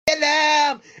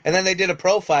And then they did a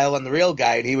profile on the real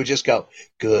guy, and he would just go,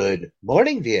 "Good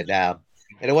morning, Vietnam."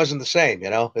 And it wasn't the same, It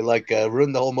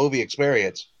ruined the whole movie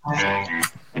experience.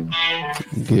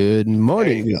 Good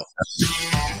morning. There you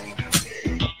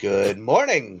go. Good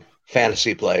morning,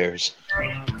 fantasy players.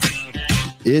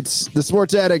 It's the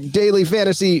Sports Addict Daily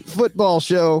Fantasy Football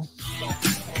Show.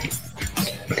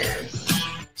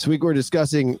 This week we're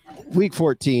discussing Week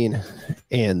 14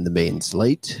 and the main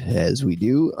slate, as we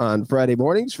do on Friday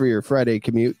mornings for your Friday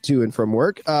commute to and from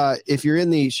work. If you're in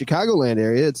the Chicagoland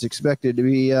area, it's expected to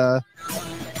be a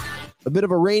bit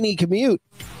of a rainy commute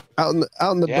out in the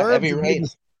burbs. Heavy rain.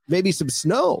 Maybe some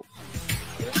snow.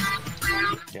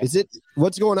 Yeah.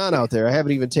 What's going on out there? I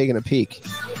haven't even taken a peek.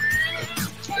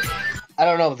 I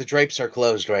don't know. The drapes are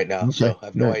closed right now, okay. So I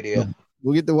have no idea.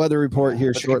 We'll get the weather report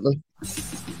here shortly.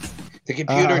 The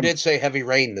computer did say heavy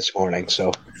rain this morning,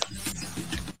 so.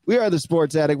 We are the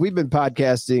Sports Addict. We've been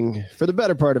podcasting for the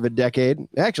better part of a decade,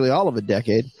 actually all of a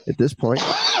decade at this point.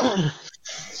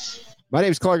 My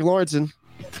name is Clark Lorensen.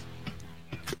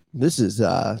 This is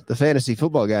the fantasy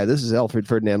football guy. This is Alfred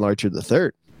Ferdinand Larcher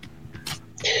III.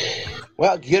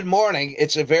 Well, good morning.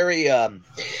 It's a very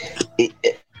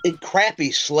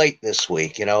crappy slate this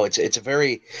week. It's a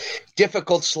very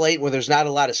difficult slate where there's not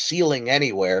a lot of ceiling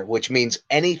anywhere, which means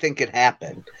anything can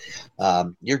happen.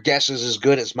 Your guess is as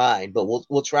good as mine, but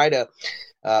we'll try to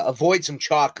avoid some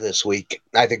chalk this week.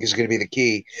 I think is going to be the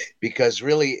key, because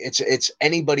really it's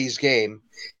anybody's game,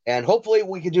 and hopefully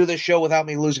we can do this show without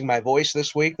me losing my voice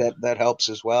this week. That helps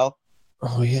as well.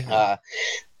 Oh yeah.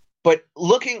 But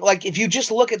if you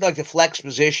just look at the flex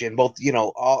position, both,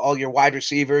 all your wide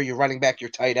receiver, your running back,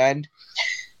 your tight end,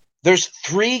 there's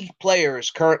 3 players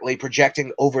currently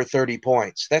projecting over 30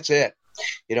 points. That's it.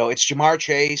 It's Jamar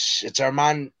Chase, it's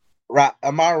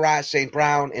Amon-Ra St.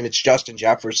 Brown, and it's Justin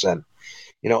Jefferson.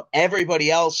 Everybody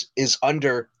else is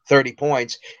under 30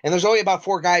 points, and there's only about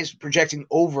 4 guys projecting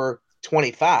over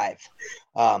 25.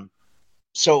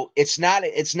 So it's not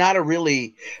a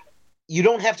really, you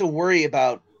don't have to worry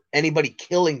about anybody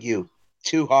killing you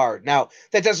too hard. Now,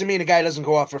 that doesn't mean a guy doesn't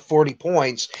go off for 40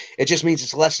 points. It just means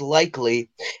it's less likely,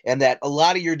 and that a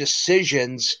lot of your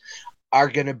decisions are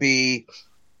going to be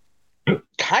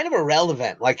kind of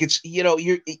irrelevant. Like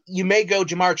you may go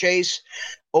Jamar Chase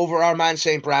over Armand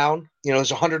St. Brown.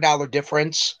 There's $100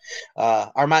 difference.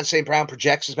 Armand St. Brown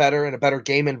projects better in a better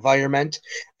game environment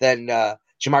than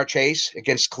Jamar Chase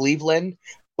against Cleveland,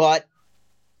 but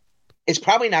it's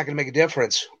probably not going to make a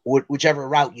difference whichever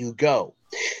route you go.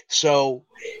 So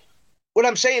what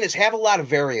I'm saying is have a lot of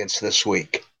variance this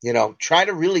week. Try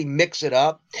to really mix it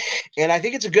up. And I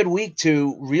think it's a good week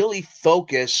to really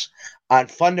focus on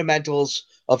fundamentals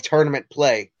of tournament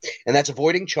play. And that's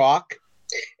avoiding chalk.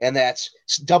 And that's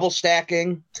double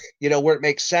stacking, where it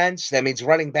makes sense. That means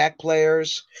running back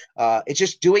players. It's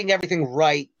just doing everything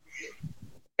right.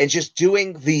 And just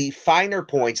doing the finer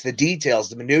points, the details,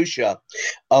 the minutia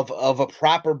of a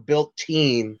proper built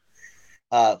team.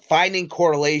 Finding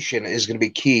correlation is going to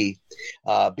be key,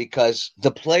 because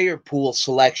the player pool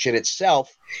selection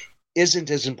itself isn't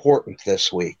as important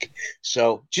this week.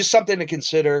 So just something to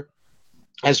consider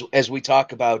as we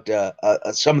talk about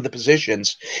some of the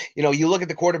positions. You look at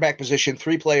the quarterback position,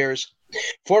 4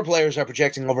 players are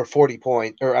projecting over 30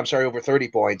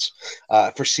 points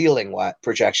for ceiling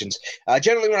projections.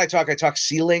 Generally when I talk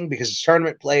ceiling because it's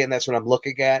tournament play, and that's what I'm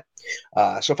looking at.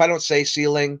 So if I don't say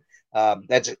ceiling,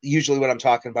 that's usually what I'm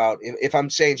talking about. If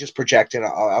I'm saying just projecting,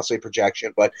 I'll say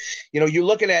projection. But you're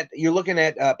looking at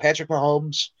Patrick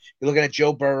Mahomes, you're looking at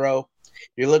Joe Burrow,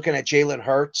 you're looking at Jalen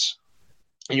Hurts,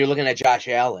 and you're looking at Josh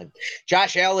Allen.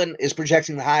 Josh Allen is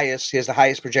projecting the highest. He has the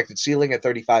highest projected ceiling at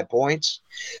 35 points.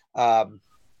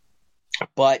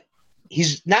 But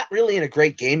he's not really in a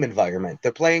great game environment.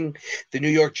 They're playing the New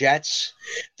York Jets.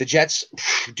 The Jets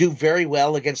do very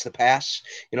well against the pass.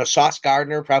 Sauce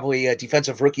Gardner, probably a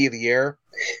defensive rookie of the year.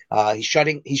 He's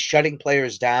shutting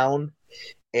players down.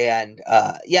 And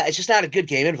it's just not a good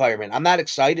game environment. I'm not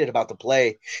excited about the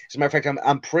play. As a matter of fact,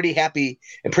 I'm pretty happy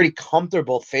and pretty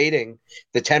comfortable fading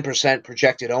the 10%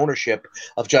 projected ownership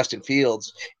of Justin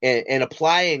Fields and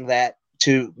applying that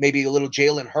to maybe a little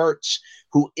Jalen Hurts,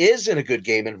 who is in a good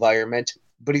game environment,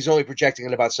 but he's only projecting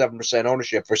at about 7%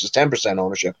 ownership versus 10%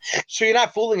 ownership. So you're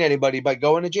not fooling anybody by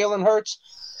going to Jalen Hurts,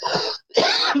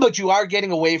 but you are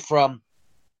getting away from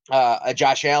a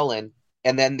Josh Allen.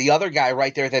 And then the other guy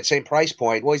right there at that same price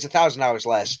point, well, he's $1,000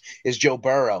 less, is Joe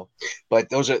Burrow.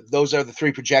 But those are the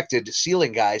 3 projected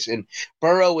ceiling guys. And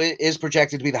Burrow is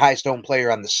projected to be the highest owned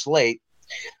player on the slate.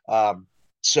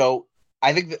 So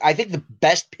I think the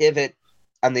best pivot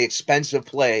on the expensive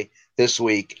play this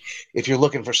week, if you're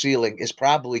looking for ceiling, is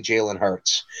probably Jalen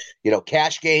Hurts.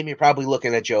 Cash game, you're probably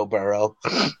looking at Joe Burrow.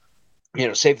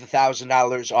 Save the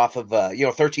 $1,000 off of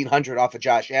 $1,300 off of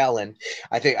Josh Allen.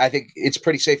 I think it's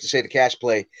pretty safe to say the cash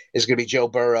play is going to be Joe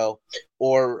Burrow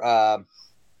or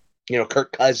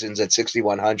Kirk Cousins at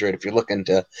 6,100 if you're looking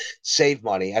to save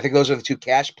money. I think those are the two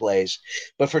cash plays.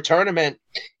 But for tournament,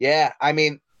 yeah, I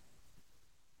mean,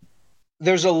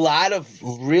 there's a lot of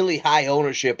really high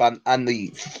ownership on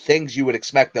the things you would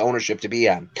expect the ownership to be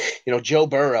on. Joe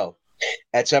Burrow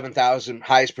at 7,000,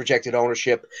 highest projected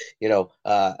ownership.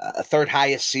 A third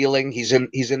highest ceiling. He's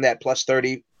in that plus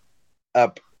 30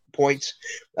 points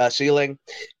ceiling.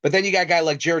 But then you got a guy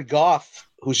like Jared Goff,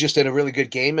 who's just in a really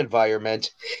good game environment.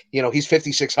 He's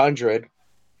 5,600,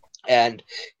 and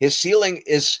his ceiling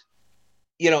is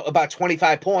about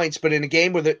 25 points, but in a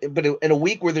game but in a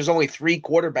week where there's only 3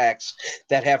 quarterbacks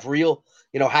that have real,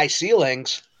 high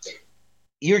ceilings,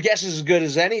 your guess is as good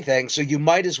as anything. So you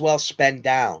might as well spend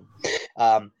down.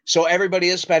 So everybody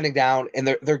is spending down, and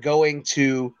they're going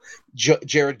to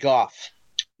Jared Goff,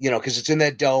 because it's in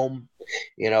that dome.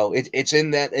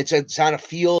 It's on a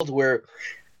field where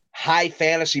high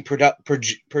fantasy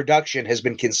production has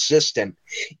been consistent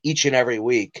each and every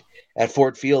week at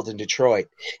Ford Field in Detroit.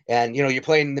 And, you're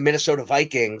playing the Minnesota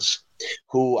Vikings,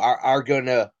 who are going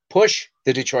to push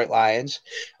the Detroit Lions.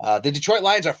 The Detroit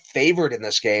Lions are favored in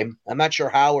this game. I'm not sure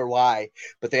how or why,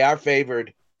 but they are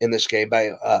favored in this game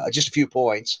by just a few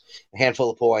points, a handful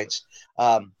of points.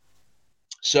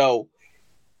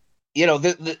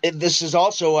 This is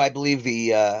also, I believe,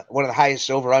 the one of the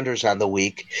highest over-unders on the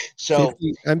week. So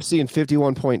I'm seeing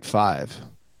 51.5.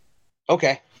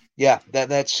 Okay. Yeah,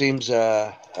 that seems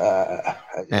accurate.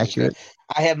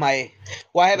 I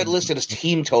have it listed as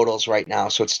team totals right now,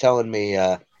 so it's telling me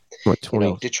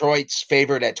 20? Detroit's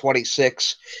favored at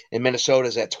 26 and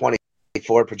Minnesota's at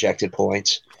 24 projected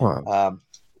points. Wow.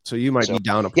 So you might be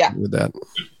down with that.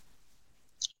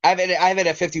 I have it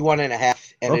at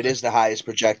 51.5, and okay. It is the highest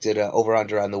projected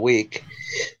over-under on the week.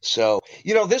 So,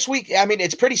 this week, I mean,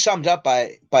 it's pretty summed up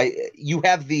by you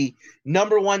have the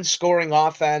number one scoring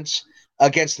offense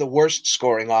against the worst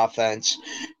scoring offense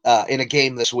in a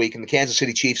game this week in the Kansas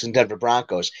City Chiefs and Denver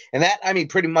Broncos. And that, I mean,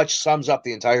 pretty much sums up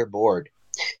the entire board.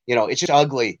 It's just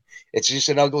ugly. It's just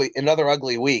another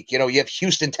ugly week. You have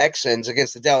Houston Texans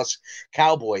against the Dallas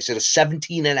Cowboys at a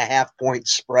 17.5 point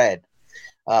spread.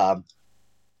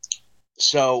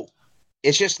 So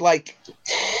it's just like,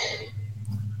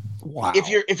 wow.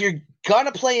 If you're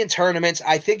gonna play in tournaments,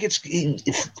 I think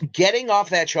getting off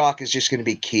that chalk is just going to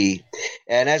be key.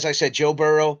 And as I said, Joe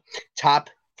Burrow top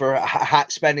for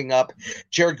hot spending up.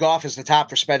 Jared Goff is the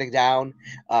top for spending down.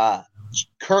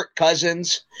 Kirk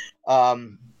Cousins,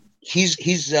 he's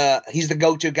the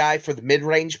go-to guy for the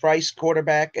mid-range price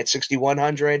quarterback at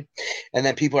 6,100. And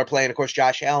then people are playing, of course,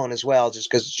 Josh Allen as well, just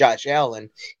because it's Josh Allen,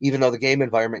 even though the game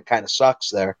environment kind of sucks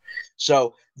there.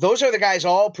 So those are the guys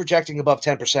all projecting above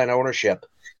 10% ownership.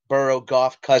 Burrow,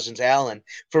 Goff, Cousins, Allen.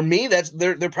 For me,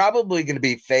 they're probably going to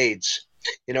be fades.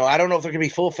 I don't know if they're going to be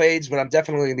full fades, but I'm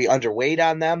definitely going to be underweight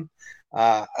on them.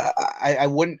 I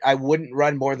wouldn't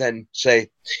run more than, say,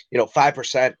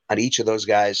 5% on each of those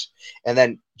guys, and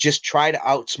then just try to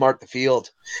outsmart the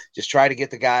field. Just try to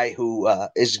get the guy who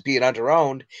is being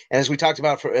underowned. And as we talked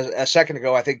about for a second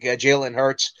ago, I think Jalen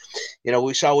Hurts.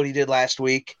 We saw what he did last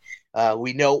week.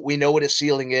 We know what his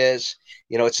ceiling is.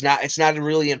 It's not a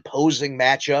really imposing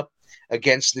matchup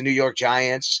against the New York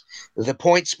Giants. The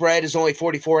point spread is only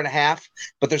 44.5,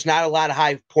 but there's not a lot of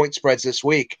high point spreads this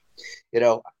week.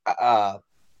 That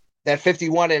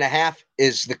 51.5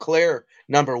 is the clear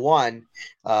number one.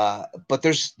 But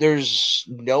there's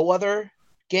no other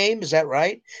game. Is that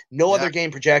right? No other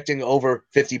game projecting over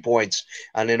 50 points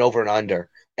on an over and under.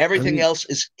 Everything else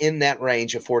is in that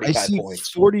range of 45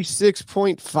 points.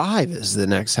 46.5 is the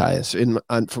next highest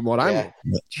from what I'm.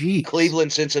 Geez.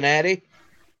 Cleveland, Cincinnati.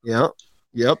 Yep.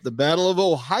 The Battle of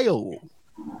Ohio.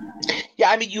 Yeah,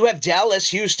 I mean, you have Dallas,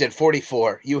 Houston,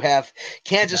 44. You have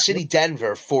Kansas City,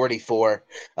 Denver, 44.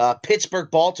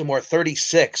 Pittsburgh, Baltimore,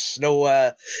 36.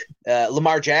 No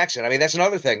Lamar Jackson. I mean, that's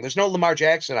another thing. There's no Lamar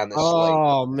Jackson on this slate.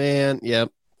 Oh, man.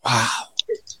 Yep. Wow.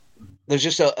 There's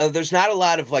just there's not a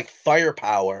lot of like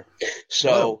firepower.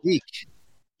 So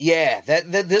yeah,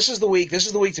 this is the week. This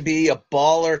is the week to be a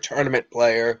baller tournament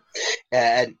player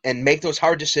and make those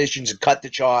hard decisions and cut the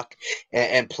chalk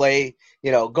and play.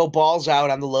 Go balls out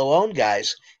on the low owned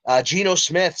guys. Geno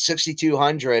Smith,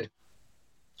 6,200.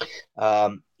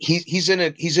 He's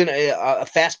in a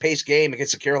fast paced game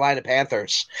against the Carolina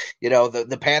Panthers.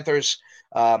 The Panthers,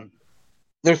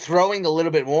 they're throwing a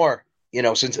little bit more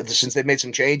since they made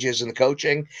some changes in the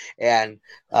coaching, and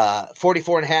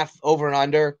 44.5 over and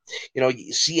under.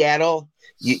 Seattle,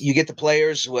 you get the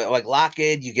players like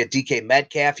Lockett, you get DK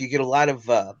Metcalf, you get a lot of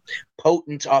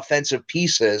potent offensive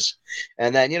pieces,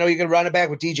 and then you can run it back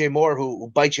with DJ Moore, who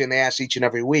bites you in the ass each and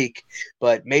every week.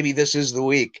 But maybe this is the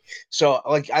week. So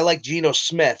I like Geno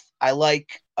Smith. I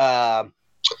like.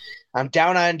 I'm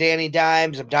down on Danny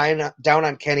Dimes. I'm down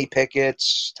on Kenny Pickett.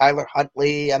 Tyler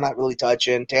Huntley, I'm not really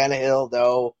touching. Tannehill,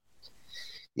 though.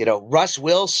 Russ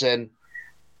Wilson,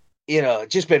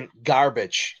 just been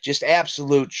garbage. Just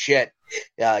absolute shit.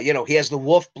 He has the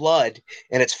wolf blood,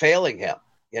 and it's failing him.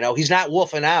 He's not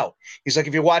wolfing out. He's like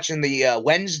if you're watching the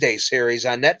Wednesday series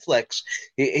on Netflix,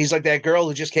 he's like that girl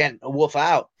who just can't wolf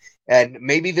out. And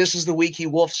maybe this is the week he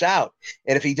wolfs out.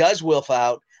 And if he does wolf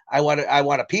out, I want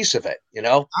a piece of it,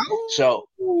 So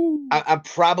I'm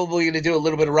probably going to do a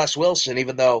little bit of Russ Wilson,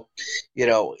 even though,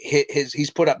 he's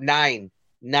put up 9,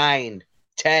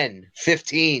 10,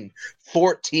 15,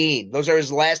 14. Those are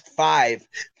his last 5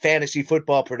 fantasy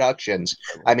football productions.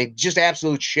 I mean, just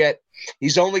absolute shit.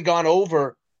 He's only gone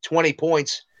over 20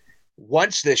 points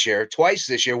twice this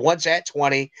year, once at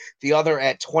 20, the other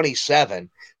at 27.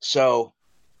 So,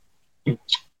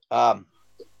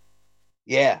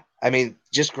 yeah. I mean,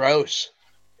 just gross.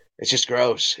 It's just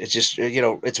gross. It's just,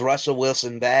 it's Russell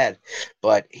Wilson bad.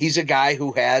 But he's a guy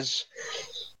who has,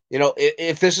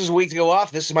 if this is a week to go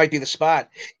off, this might be the spot.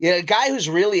 A guy who's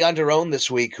really under-owned this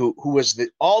week, who was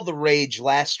all the rage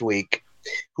last week,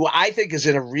 who I think is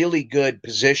in a really good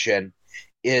position,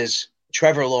 is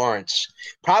Trevor Lawrence.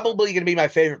 Probably going to be my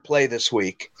favorite play this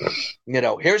week.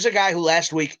 Here's a guy who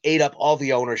last week ate up all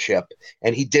the ownership,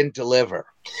 and he didn't deliver.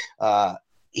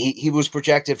 He was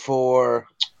projected for,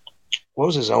 what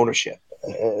was his ownership?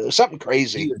 Something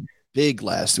crazy. He was big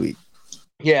last week.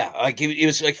 Yeah, like he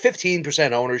was like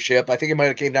 15% ownership. I think it might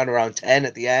have came down to around 10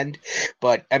 at the end.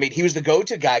 But, I mean, he was the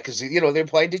go-to guy because, they're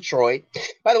playing Detroit.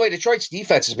 By the way, Detroit's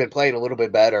defense has been playing a little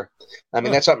bit better. I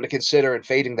mean, that's something to consider in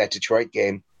fading that Detroit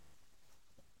game.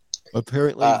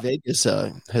 Apparently, Vegas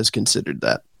has considered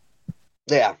that.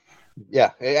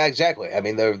 Yeah, exactly. I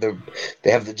mean,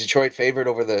 they have the Detroit favored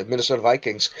over the Minnesota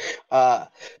Vikings.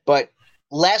 But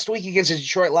last week against the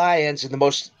Detroit Lions, in the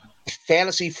most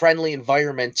fantasy-friendly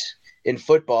environment in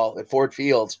football at Ford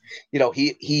Field,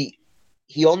 he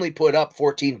only put up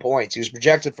 14 points. He was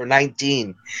projected for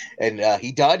 19, and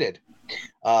he dudded.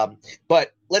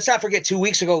 But let's not forget 2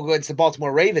 weeks ago against the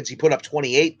Baltimore Ravens, he put up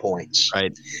 28 points.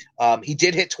 Right. He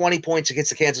did hit 20 points against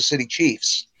the Kansas City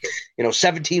Chiefs.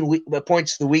 17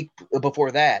 points the week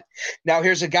before that. Now,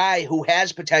 here's a guy who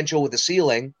has potential with a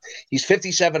ceiling. He's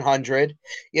 5,700.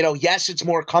 Yes, it's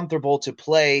more comfortable to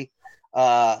play.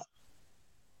 You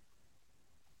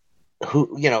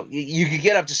could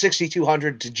get up to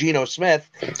 6,200 to Geno Smith.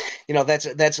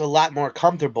 That's a lot more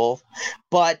comfortable.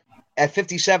 But at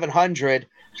 5,700,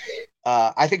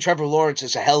 I think Trevor Lawrence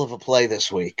is a hell of a play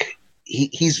this week.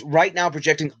 He's right now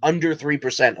projecting under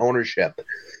 3% ownership.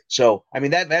 So, I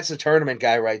mean, that's a tournament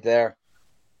guy right there.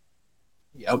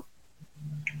 Yep.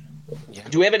 Yeah.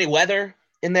 Do we have any weather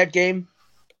in that game?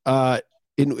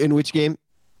 In which game?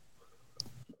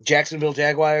 Jacksonville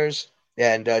Jaguars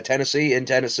and Tennessee in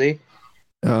Tennessee.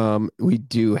 We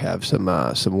do have some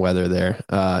weather there.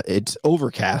 It's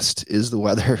overcast is the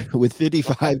weather with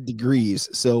 55 degrees.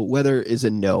 So weather is a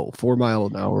no. 4 mile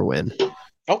an hour wind.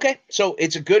 Okay, so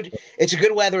it's a good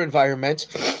weather environment.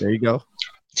 There you go.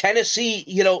 Tennessee,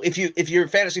 if you're a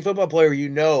fantasy football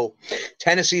player,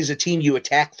 Tennessee is a team you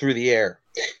attack through the air.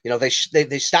 They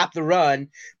stop the run,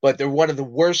 but they're one of the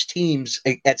worst teams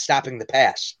at stopping the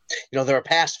pass. They're a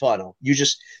pass funnel.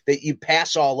 You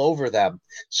pass all over them.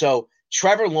 So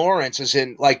Trevor Lawrence is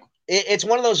in it's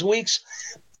one of those weeks.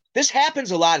 This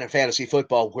happens a lot in fantasy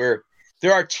football where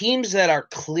there are teams that are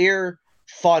clear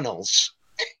funnels.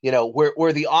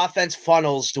 Where the offense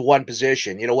funnels to one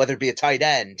position, whether it be a tight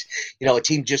end, a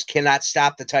team just cannot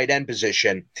stop the tight end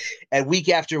position. And week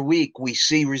after week, we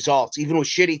see results, even with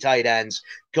shitty tight ends,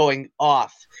 going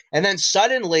off. And then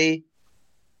suddenly,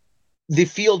 the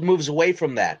field moves away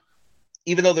from that,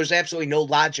 even though there's absolutely no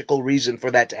logical reason for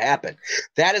that to happen.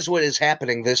 That is what is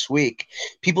happening this week.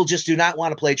 People just do not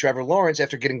want to play Trevor Lawrence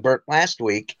after getting burnt last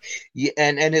week.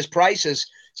 And his price is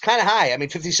kind of high. I mean,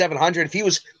 5,700. If he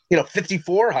was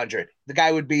 5,400, the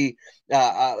guy would be,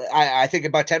 I think,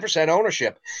 about 10%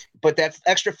 ownership. But that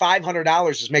extra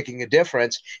 $500 is making a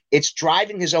difference. It's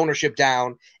driving his ownership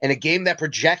down in a game that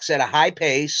projects at a high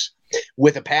pace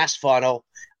with a pass funnel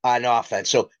on offense.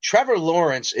 So Trevor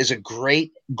Lawrence is a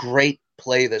great, great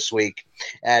play this week.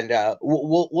 And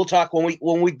we'll talk when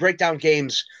we break down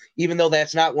games, even though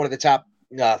that's not one of the top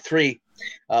 3.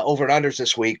 over and unders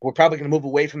this week. We're probably going to move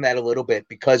away from that a little bit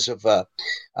because of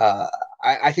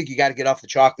I think you got to get off the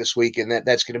chalk this week, and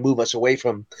that's going to move us away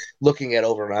from looking at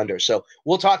over and under. So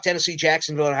we'll talk Tennessee,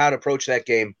 Jacksonville, and how to approach that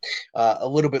game a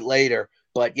little bit later.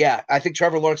 But, yeah, I think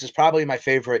Trevor Lawrence is probably my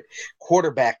favorite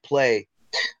quarterback play.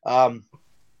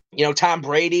 Tom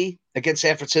Brady against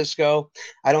San Francisco,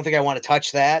 I don't think I want to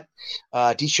touch that.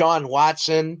 Deshaun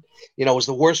Watson, was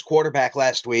the worst quarterback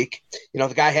last week.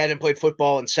 The guy hadn't played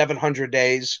football in 700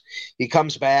 days. He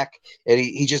comes back, and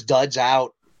he just duds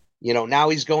out. Now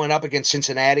he's going up against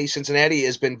Cincinnati. Cincinnati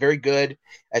has been very good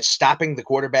at stopping the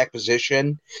quarterback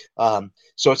position.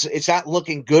 So it's not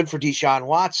looking good for Deshaun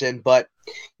Watson. But,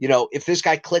 if this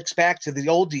guy clicks back to the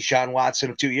old Deshaun Watson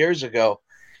of 2 years ago,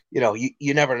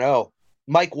 you never know.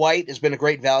 Mike White has been a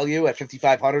great value at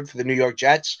 5,500 for the New York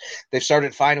Jets. They've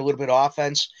started to find a little bit of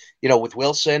offense, with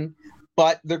Wilson.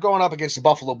 But they're going up against the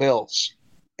Buffalo Bills.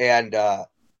 And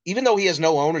even though he has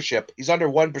no ownership, he's under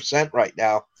 1% right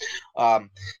now.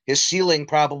 His ceiling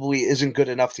probably isn't good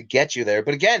enough to get you there.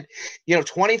 But again,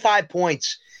 25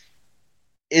 points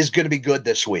is going to be good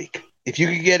this week. If you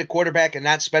can get a quarterback and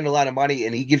not spend a lot of money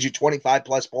and he gives you 25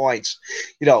 plus points,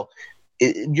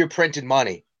 you're printing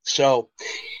money. So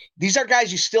these are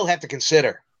guys you still have to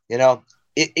consider,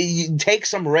 you take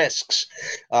some risks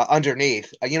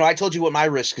underneath. I told you what my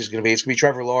risk is going to be. It's going to be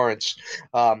Trevor Lawrence.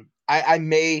 I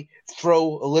may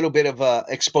throw a little bit of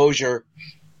exposure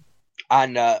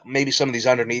on maybe some of these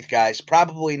underneath guys.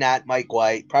 Probably not Mike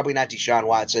White. Probably not Deshaun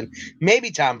Watson.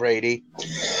 Maybe Tom Brady.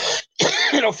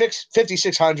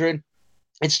 5,600.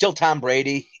 It's still Tom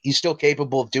Brady. He's still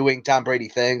capable of doing Tom Brady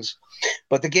things.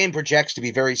 But the game projects to be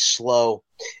very slow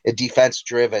and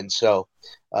defense-driven. So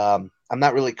I'm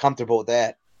not really comfortable with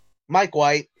that. Mike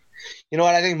White. You know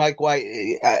what? I think Mike White,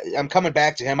 I'm coming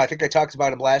back to him. I think I talked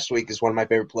about him last week as one of my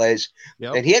favorite plays.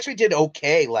 Yep. And he actually did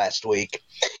okay last week.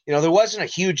 There wasn't a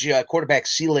huge quarterback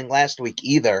ceiling last week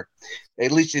either.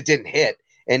 At least it didn't hit.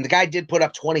 And the guy did put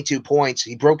up 22 points.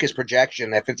 He broke his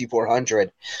projection at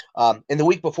 5,400. And the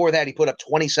week before that, he put up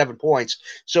 27 points.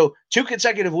 So 2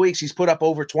 consecutive weeks, he's put up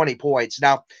over 20 points.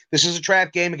 Now, this is a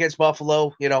trap game against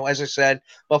Buffalo. As I said,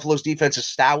 Buffalo's defense is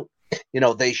stout.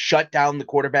 They shut down the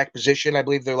quarterback position. I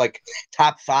believe they're like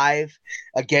top 5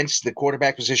 against the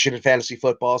quarterback position in fantasy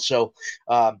football. So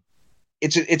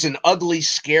it's an ugly,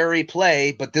 scary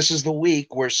play, but this is the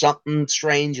week where something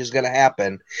strange is going to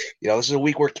happen. This is a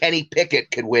week where Kenny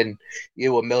Pickett could win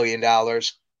you $1 million.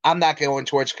 I'm not going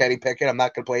towards Kenny Pickett. I'm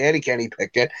not going to play any Kenny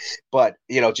Pickett, but,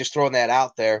 just throwing that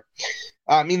out there.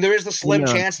 There is the slim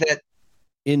chance that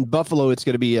in Buffalo, it's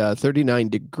going to be 39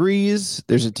 degrees.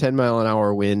 There's a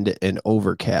 10-mile-an-hour wind and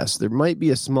overcast. There might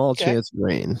be a small chance of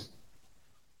rain.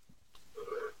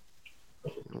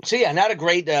 So yeah, not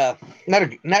great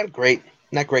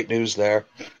news there.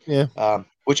 Yeah.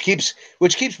 Which keeps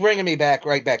bringing me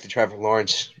right back to Trevor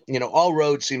Lawrence. All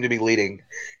roads seem to be leading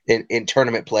in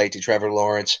tournament play to Trevor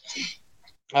Lawrence.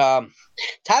 Tyler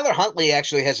Huntley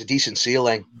actually has a decent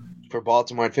ceiling for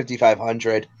Baltimore at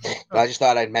 5,500. I just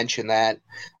thought I'd mention that.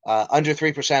 Under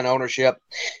 3% ownership.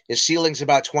 His ceiling's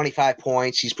about 25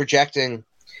 points. He's projecting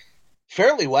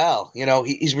fairly well.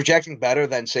 He's projecting better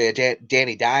than, say, a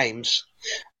Danny Dimes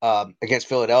against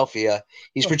Philadelphia.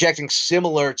 He's projecting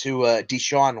similar to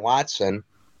Deshaun Watson.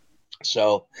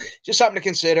 So just something to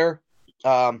consider.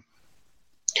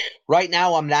 Right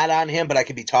now, I'm not on him, but I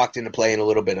could be talked into playing a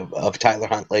little bit of Tyler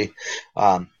Huntley.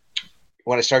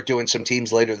 When I start doing some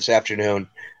teams later this afternoon,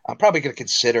 I'm probably going to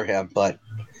consider him. But,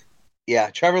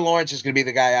 yeah, Trevor Lawrence is going to be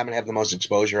the guy I'm going to have the most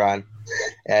exposure on,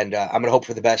 and I'm going to hope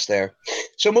for the best there.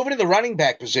 So moving to the running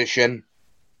back position,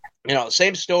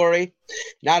 same story,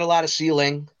 not a lot of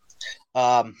ceiling.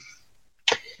 Running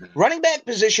back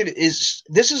position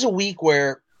this is a week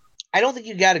where I don't think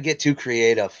you got to get too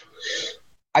creative.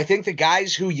 I think the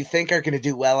guys who you think are going to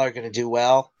do well are going to do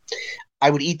well.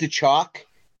 I would eat the chalk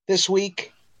this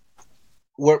week.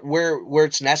 Where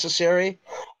it's necessary.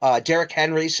 Derrick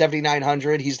Henry,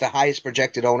 7,900. He's the highest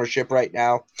projected ownership right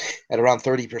now at around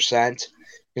 30%.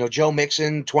 Joe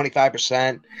Mixon,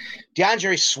 25%.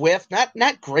 DeAndre Swift,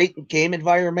 not great game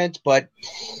environment, but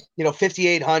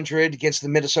 5,800 against the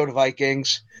Minnesota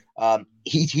Vikings.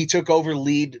 He took over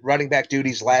lead running back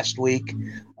duties last week.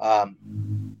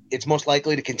 It's most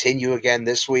likely to continue again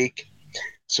this week.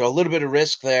 So a little bit of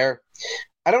risk there.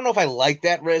 I don't know if I like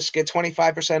that risk at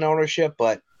 25% ownership,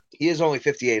 but he is only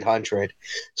 5,800.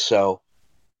 So,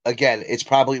 again, it's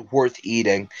probably worth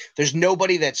eating. There's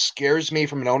nobody that scares me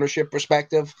from an ownership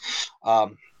perspective.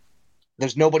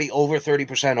 There's nobody over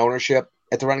 30% ownership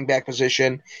at the running back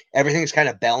position. Everything's kind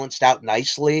of balanced out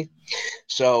nicely.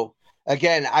 So,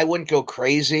 again, I wouldn't go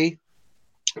crazy.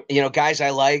 Guys I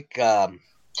like,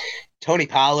 Tony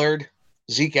Pollard,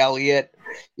 Zeke Elliott.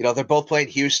 They're both playing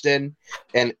Houston,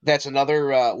 and that's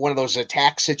another one of those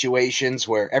attack situations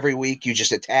where every week you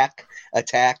just attack.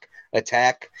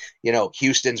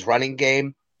 Houston's running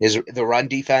game is the run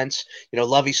defense.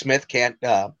 Lovie Smith can't.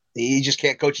 He just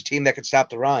can't coach a team that can stop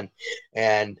the run,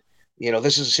 and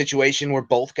this is a situation where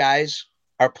both guys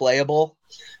are playable.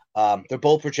 They're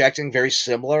both projecting very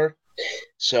similar,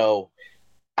 so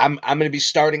I'm going to be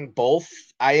starting both.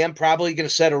 I am probably going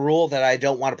to set a rule that I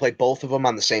don't want to play both of them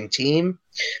on the same team.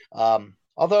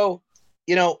 Although,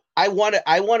 I won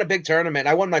a big tournament.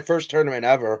 I won my first tournament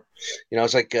ever.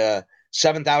 It's like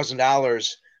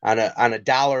 $7,000 on a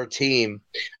dollar team,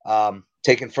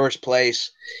 taking first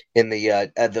place in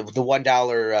the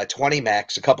 $1 20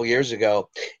 max a couple years ago,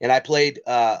 and I played.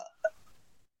 I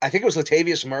think it was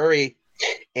Latavius Murray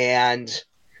and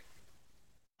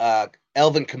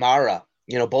Elvin Kamara.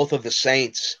 Both of the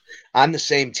Saints on the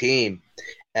same team,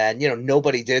 and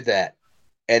nobody did that,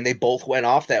 and they both went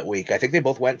off that week. I think they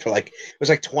both went for it was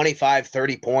like 25,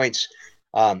 30 points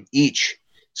each.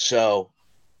 So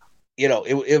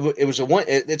it was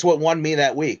it's what won me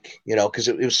that week, because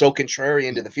it was so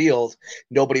contrarian to the field.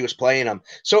 Nobody was playing them.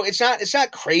 So it's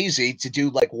not crazy to do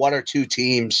like one or two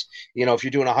teams, if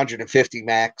you're doing 150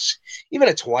 max, even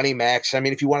a 20 max. I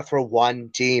mean, if you want to throw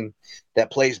one team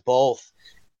that plays both,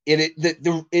 it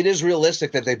is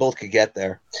realistic that they both could get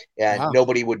there, and Wow.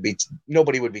 nobody would be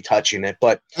touching it.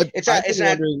 But it's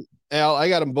not. Al, I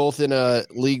got them both in a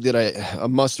league that a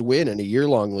must win in a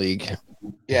year-long league.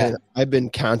 Yeah, and I've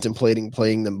been contemplating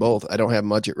playing them both. I don't have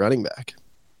much at running back.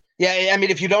 Yeah, I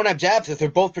mean, if you don't have depth, if they're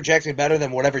both projecting better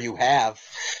than whatever you have,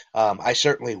 I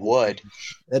certainly would.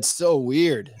 That's so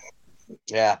weird.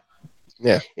 Yeah.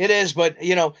 Yeah, it is. But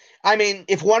I mean,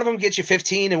 if one of them gets you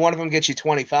 15 and one of them gets you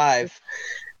 25.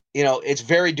 It's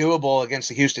very doable against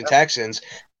the Houston Texans.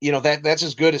 That's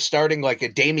as good as starting like a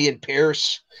Damian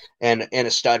Pierce and a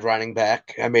stud running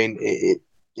back. I mean,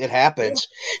 it happens.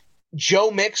 Joe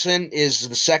Mixon is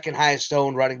the second highest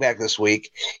owned running back this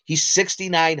week. He's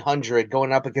 6,900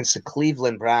 going up against the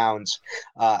Cleveland Browns.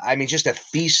 I mean, just a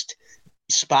feast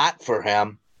spot for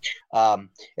him. And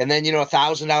then,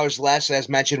 $1,000 less, as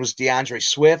mentioned, was DeAndre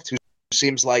Swift, who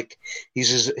seems like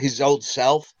he's his old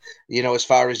self, as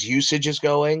far as usage is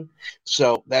going.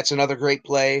 So that's another great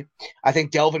play. I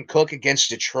think Delvin Cook against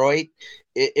Detroit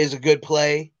is a good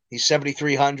play. He's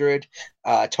 7,300.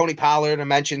 Tony Pollard, I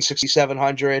mentioned,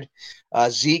 6,700.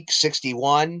 Zeke,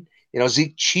 61.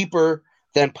 Zeke cheaper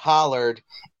than Pollard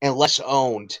and less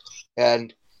owned.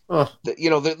 And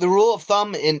the rule of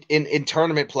thumb in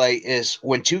tournament play is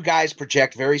when two guys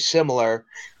project very similar,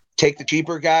 take the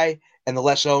cheaper guy and the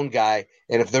less owned guy,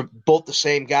 and if they're both the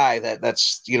same guy,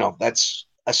 that's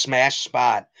a smash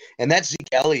spot, and that's Zeke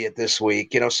Elliott this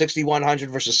week.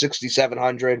 6,100 versus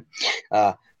 6,700,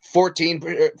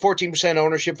 14%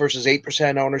 ownership versus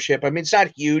 8% ownership. I mean, it's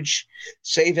not huge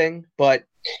saving, but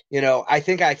I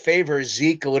think I favor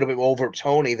Zeke a little bit over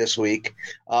Tony this week.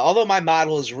 Although my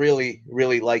model is really,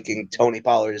 really liking Tony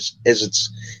Pollard,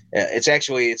 it's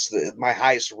my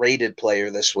highest rated player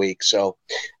this week. So.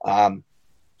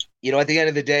 At the end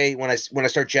of the day, when I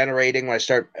start generating, when I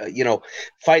start,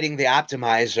 fighting the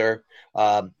optimizer,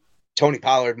 Tony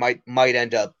Pollard might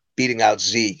end up beating out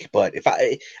Zeke. But if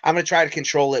I'm going to try to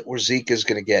control it where Zeke is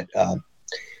going to get,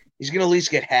 he's going to at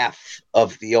least get half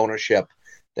of the ownership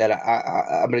that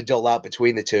I'm going to dole out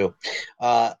between the two.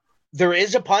 There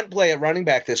is a punt play at running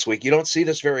back this week. You don't see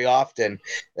this very often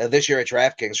this year at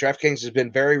DraftKings. DraftKings has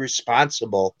been very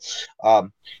responsible.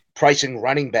 Pricing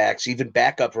running backs, even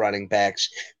backup running backs.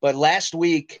 But last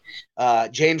week,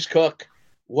 James Cook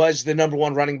was the number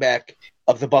one running back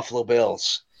of the Buffalo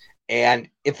Bills. And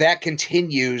if that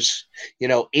continues,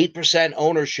 8%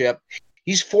 ownership,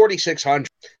 he's 4,600.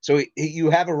 So you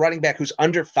have a running back who's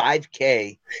under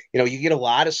 5K. You get a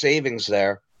lot of savings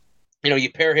there.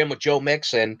 You pair him with Joe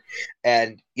Mixon,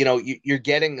 and, you're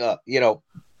getting,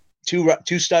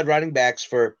 two stud running backs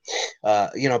for,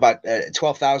 about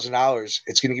 $12,000.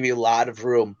 It's going to give you a lot of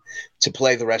room to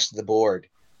play the rest of the board.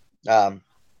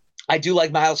 I do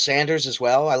like Miles Sanders as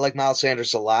well. I like Miles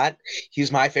Sanders a lot.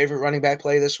 He's my favorite running back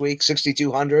play this week,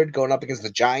 6,200 going up against the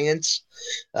Giants.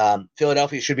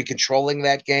 Philadelphia should be controlling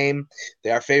that game.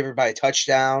 They are favored by a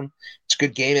touchdown. It's a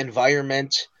good game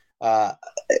environment.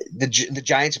 The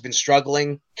Giants have been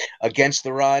struggling against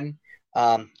the run.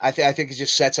 I think it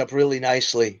just sets up really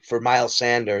nicely for Miles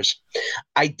Sanders.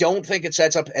 I don't think it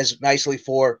sets up as nicely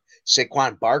for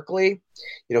Saquon Barkley.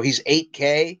 He's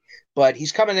 8K, but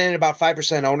he's coming in at about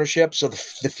 5% ownership. So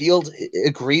the field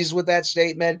agrees with that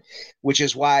statement, which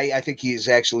is why I think he's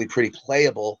actually pretty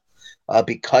playable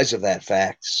because of that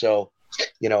fact. So,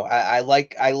 I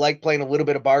like playing a little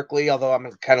bit of Barkley, although I'm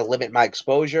going to kind of limit my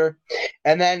exposure.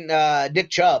 And then Nick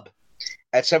Chubb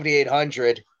at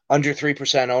 7,800, under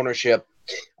 3% ownership.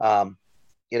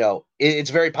 It's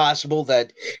very possible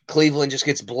that Cleveland just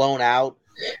gets blown out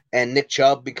and Nick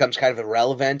Chubb becomes kind of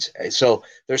irrelevant. So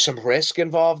there's some risk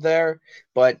involved there.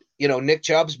 But, Nick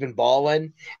Chubb's been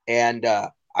balling, and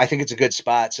I think it's a good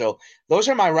spot. So those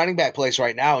are my running back plays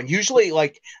right now. And usually, on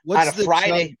a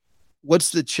Friday.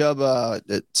 What's the Chubb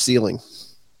ceiling?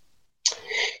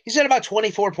 He's at about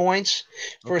 24 points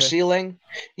for a ceiling.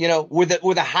 Where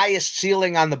the highest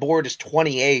ceiling on the board is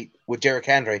 28 with Derrick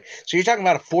Henry. So you're talking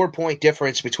about a 4-point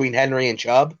difference between Henry and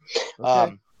Chubb.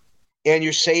 Okay. And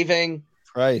you're saving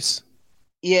price.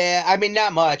 Yeah, I mean,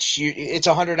 not much. It's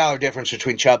 $100 difference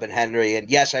between Chubb and Henry. And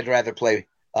yes, I'd rather play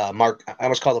Mark. I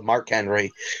almost called him Mark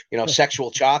Henry.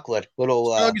 Sexual chocolate,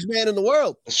 strongest man in the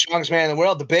world. The strongest man in the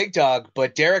world, the big dog.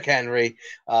 But Derrick Henry,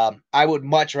 I would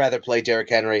much rather play Derrick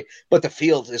Henry. But the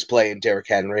field is playing Derrick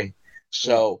Henry.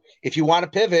 So if you want to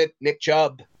pivot, Nick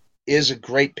Chubb is a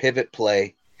great pivot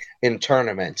play in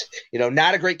tournament.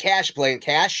 Not a great cash play in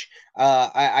cash.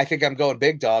 I think I'm going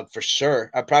big dog for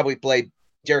sure. I'd probably play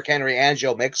Derrick Henry and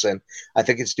Joe Mixon. I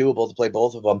think it's doable to play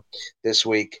both of them this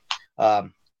week.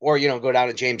 Or, go down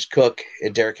to James Cook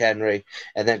and Derrick Henry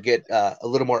and then get a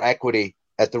little more equity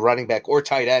at the running back or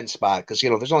tight end spot. Because,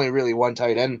 there's only really one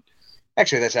tight end.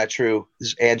 Actually, that's not true.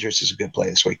 Andrews is a good play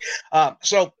this week.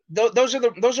 So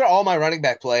those are all my running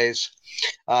back plays.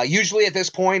 Usually at this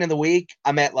point in the week,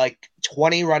 I'm at like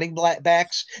 20 running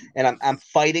backs, and I'm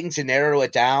fighting to narrow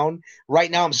it down.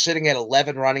 Right now, I'm sitting at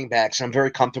 11 running backs. And I'm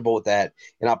very comfortable with that,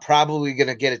 and I'm probably going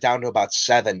to get it down to about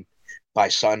 7 by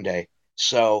Sunday.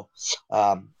 So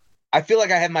I feel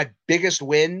like I have my biggest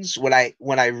wins when I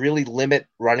really limit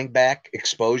running back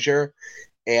exposure,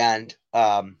 and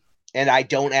I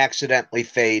don't accidentally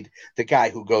fade the guy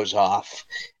who goes off.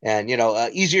 And,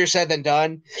 easier said than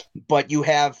done, but you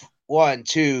have 1,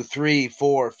 2, 3,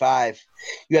 4, 5.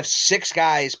 You have 6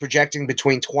 guys projecting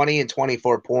between 20 and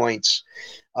 24 points.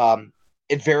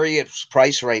 It varies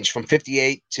price range from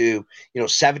 58 to,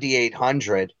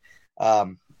 7,800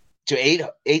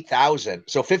 to 8,000.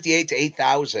 So 58 to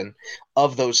 8,000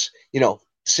 of those,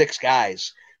 6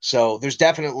 guys. So there's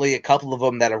definitely a couple of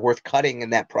them that are worth cutting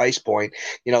in that price point.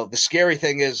 The scary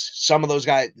thing is some of those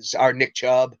guys are Nick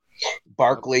Chubb,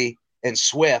 Barkley, and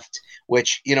Swift,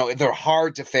 which, they're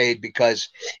hard to fade because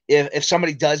if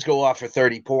somebody does go off for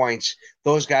 30 points,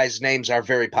 those guys' names are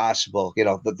very possible.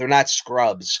 They're not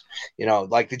scrubs.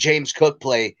 Like the James Cook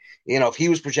play, if he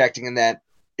was projecting in that,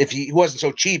 if he wasn't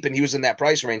so cheap and he was in that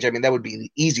price range, I mean, that would be an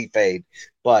easy fade.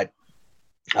 But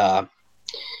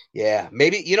yeah,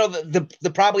 maybe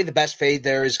the probably the best fade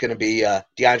there is going to be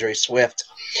DeAndre Swift.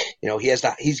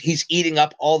 He's eating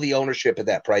up all the ownership at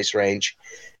that price range,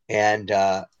 and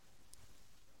there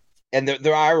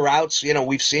are routes.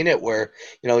 We've seen it where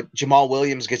Jamal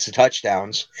Williams gets the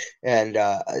touchdowns, and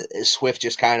Swift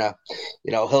just kind of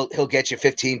he'll get you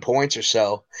 15 points or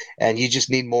so, and you just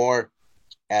need more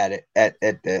at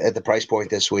the price point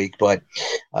this week. But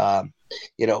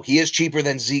he is cheaper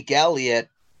than Zeke Elliott.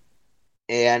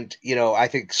 And, I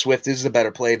think Swift is the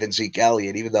better play than Zeke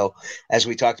Elliott, even though, as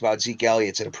we talked about, Zeke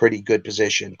Elliott's in a pretty good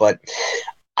position. But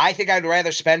I think I'd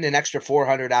rather spend an extra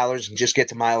 $400 and just get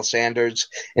to Miles Sanders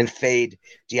and fade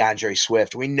DeAndre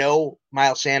Swift. We know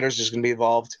Miles Sanders is going to be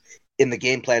involved in the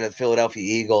game plan of the Philadelphia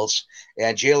Eagles.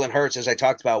 And Jalen Hurts, as I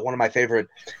talked about, one of my favorite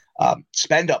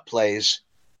spend-up plays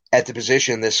at the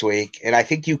position this week. And I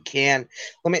think you can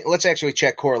 – let's actually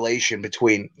check correlation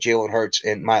between Jalen Hurts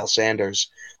and Miles Sanders.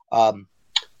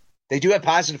 They do have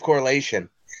positive correlation.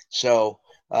 So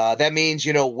that means,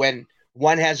 when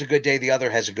one has a good day, the other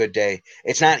has a good day.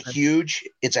 It's not huge.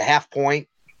 It's a half-point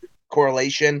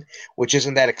correlation, which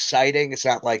isn't that exciting. It's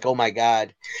not like, oh, my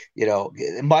God,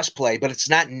 it must play, but it's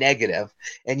not negative.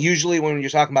 And usually when you're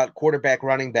talking about quarterback,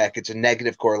 running back, it's a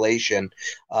negative correlation.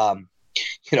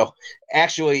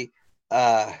 Actually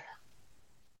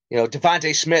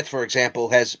Devontae Smith, for example,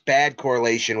 has bad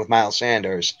correlation with Miles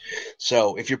Sanders.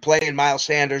 So if you're playing Miles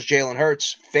Sanders, Jalen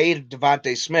Hurts, fade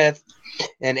Devontae Smith,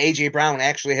 and A.J. Brown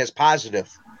actually has positive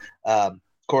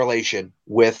correlation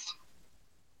with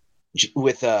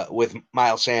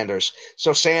Miles Sanders.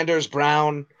 So Sanders,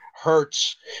 Brown,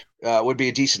 Hurts would be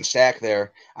a decent stack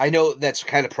there. I know that's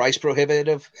kind of price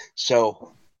prohibitive,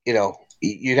 so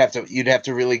you'd have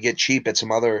to really get cheap at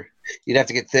some other. You'd have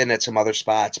to get thin at some other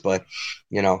spots, but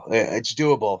it's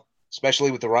doable, especially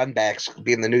with the run backs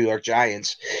being the New York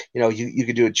Giants. You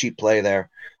could do a cheap play there.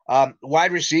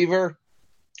 Wide receiver,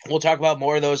 we'll talk about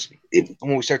more of those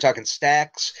when we start talking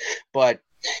stacks, but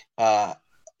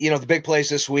The big plays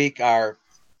this week are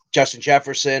Justin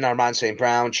Jefferson, Armand St.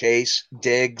 Brown, Chase,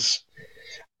 Diggs.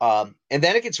 And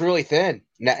then it gets really thin.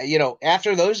 Now,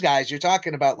 after those guys, you're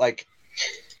talking about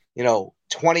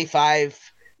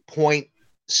 25-point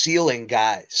ceiling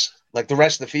guys, like the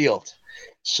rest of the field.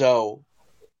 So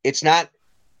it's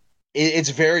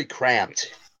very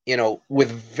cramped,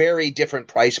 with very different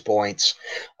price points,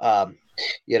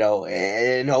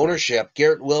 and ownership.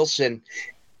 Garrett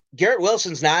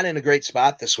Wilson's not in a great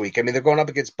spot this week. I mean, they're going up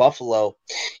against Buffalo.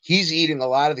 He's eating a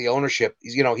lot of the ownership.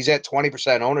 He's at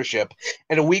 20% ownership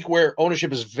in a week where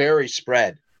ownership is very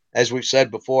spread. As we've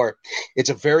said before, it's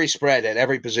a very spread at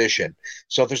every position.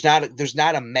 So there's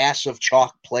not a massive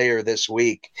chalk player this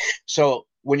week. So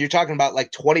when you're talking about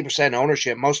 20%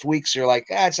 ownership, most weeks you're like,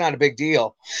 it's not a big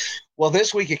deal. Well,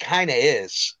 this week it kind of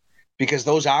is, because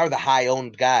those are the high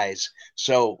owned guys.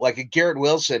 So a Garrett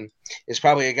Wilson is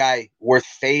probably a guy worth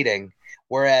fading.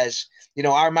 Whereas,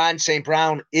 Armand St.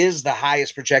 Brown is the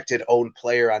highest projected owned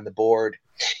player on the board.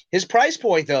 His price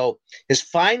point, though, has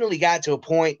finally got to a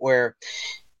point where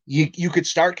you could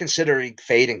start considering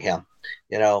fading him.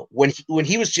 When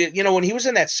he was in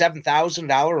that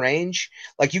 $7,000 range,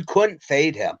 you couldn't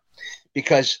fade him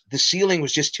because the ceiling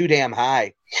was just too damn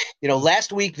high.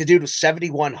 Last week the dude was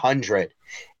 7,100,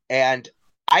 and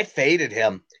I faded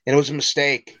him, and it was a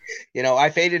mistake. I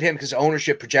faded him because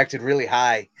ownership projected really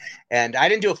high, and I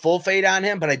didn't do a full fade on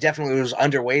him, but I definitely was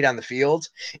underweight on the field,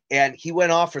 and he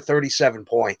went off for 37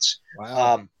 points.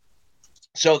 Wow.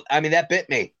 So I mean, that bit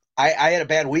me. I had a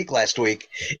bad week last week,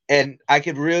 and I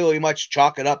could really much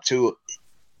chalk it up to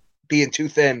being too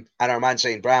thin on Armand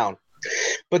St. Brown.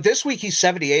 But this week he's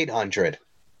 7,800.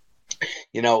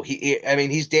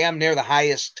 He's damn near the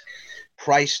highest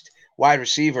priced wide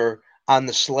receiver on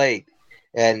the slate.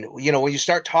 And, when you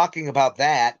start talking about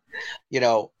that,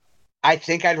 I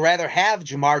think I'd rather have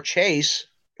Jamar Chase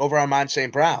over Armand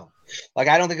St. Brown.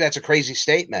 I don't think that's a crazy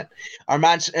statement.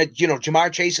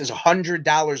 Jamar Chase is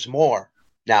 $100 more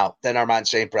now than Armand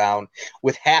St. Brown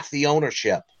with half the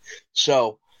ownership.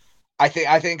 So I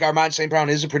think Armand St. Brown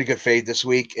is a pretty good fade this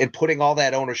week, and putting all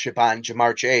that ownership on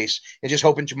Jamar Chase and just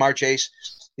hoping Jamar Chase,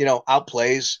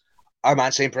 outplays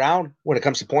Armand St. Brown when it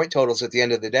comes to point totals at the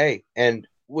end of the day. And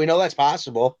we know that's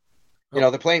possible.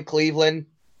 They're playing Cleveland.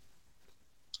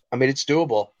 I mean, it's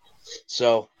doable.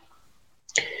 So,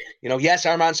 yes,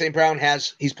 Armand St. Brown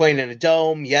he's playing in a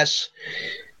dome. Yes,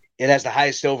 it has the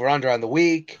highest over-under on the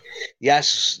week.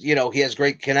 Yes, he has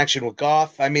great connection with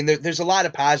Goff. I mean, there's a lot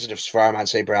of positives for Armand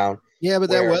St. Brown. Yeah,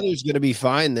 but that weather's going to be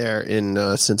fine there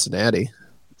in Cincinnati.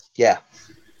 Yeah.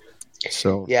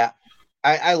 So yeah,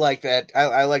 I like that.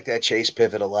 I like that Chase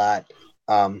pivot a lot.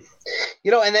 And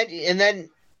then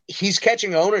he's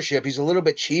catching ownership. He's a little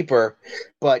bit cheaper,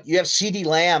 but you have CeeDee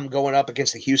Lamb going up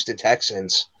against the Houston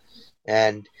Texans,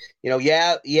 and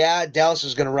Dallas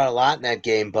is going to run a lot in that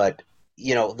game, but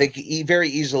they could very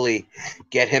easily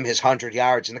get him his 100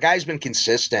 yards, and the guy's been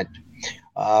consistent.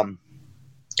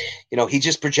 He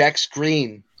just projects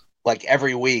green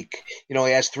every week. He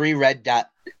has 3 red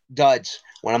duds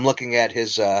when I'm looking at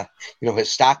his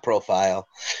his stock profile.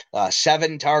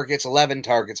 7 targets, 11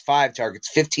 targets, 5 targets,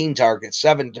 15 targets,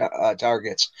 7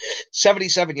 targets,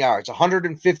 77 yards,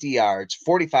 150 yards,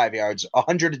 45 yards,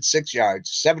 106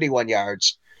 yards, 71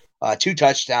 yards. 2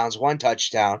 touchdowns, 1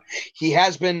 touchdown. He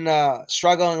has been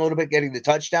struggling a little bit getting the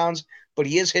touchdowns, but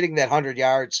he is hitting that 100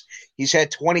 yards. He's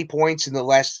had 20 points in the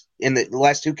last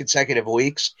 2 consecutive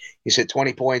weeks. He's hit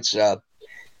 20 points. And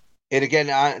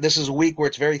again, this is a week where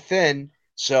it's very thin,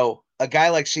 so a guy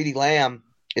like CeeDee Lamb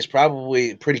is probably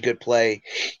a pretty good play.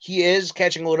 He is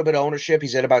catching a little bit of ownership.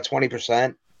 He's at about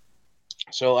 20%.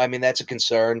 So, I mean, that's a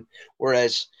concern.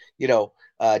 Whereas,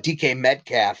 DK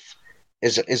Metcalf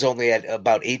is only at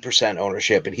about 8%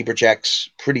 ownership, and he projects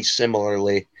pretty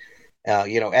similarly,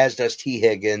 as does T.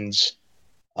 Higgins.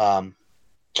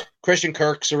 Christian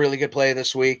Kirk's a really good play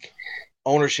this week.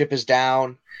 Ownership is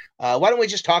down. Why don't we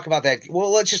just talk about that?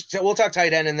 Well, we'll talk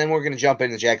tight end, and then we're going to jump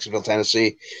into Jacksonville,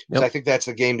 Tennessee, because I think that's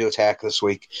the game to attack this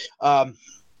week.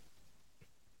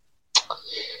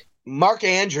 Mark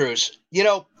Andrews,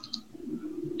 I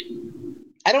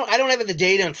don't have the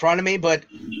data in front of me, but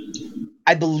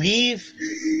I believe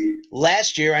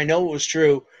last year, I know it was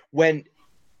true, when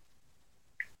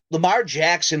Lamar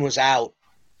Jackson was out,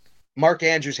 Mark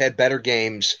Andrews had better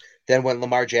games than when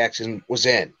Lamar Jackson was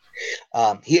in.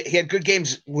 He had good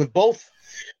games with both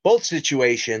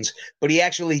situations, but he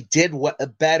actually did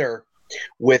better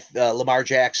with Lamar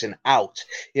Jackson out.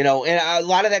 And a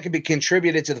lot of that can be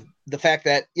contributed to the fact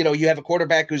that, you have a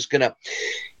quarterback who's going to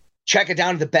check it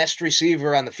down to the best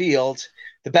receiver on the field.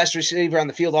 The best receiver on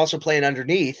the field also playing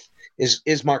underneath.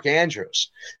 is Mark Andrews.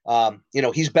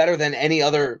 He's better than any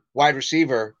other wide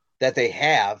receiver that they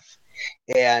have,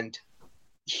 and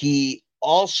he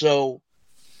also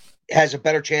has a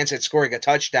better chance at scoring a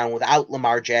touchdown without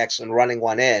Lamar Jackson running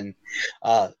one in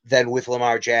than with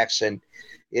Lamar Jackson,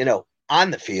 on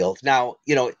the field. Now,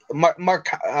 Mark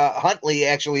Huntley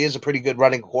actually is a pretty good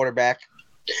running quarterback,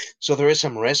 so there is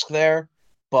some risk there.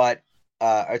 But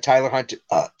Tyler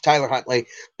Huntley,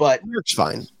 but Mark's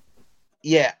fine.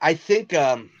 Yeah, I think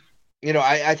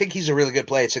I think he's a really good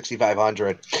play at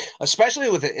 6,500, especially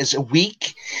with as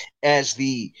weak as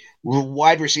the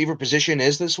wide receiver position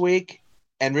is this week.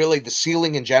 And really, the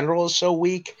ceiling in general is so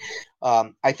weak.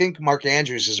 I think Mark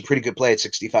Andrews is a pretty good play at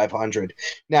 6,500.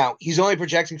 Now, he's only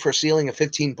projecting for a ceiling of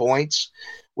 15 points,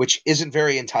 which isn't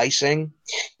very enticing.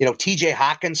 TJ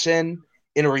Hawkinson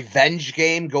in a revenge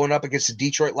game going up against the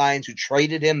Detroit Lions, who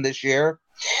traded him this year,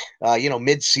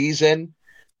 mid-season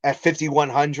at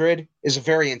 5,100 is a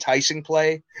very enticing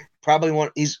play. Probably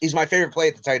he's my favorite play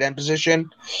at the tight end position.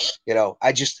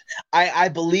 I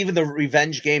believe in the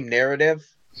revenge game narrative.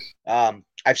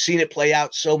 I've seen it play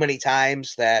out so many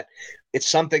times that it's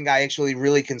something I actually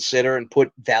really consider and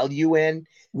put value in.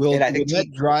 Will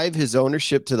that drive his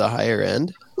ownership to the higher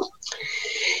end?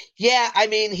 Yeah, I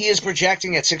mean, he is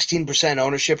projecting at 16%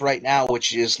 ownership right now,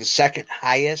 which is the second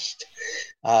highest.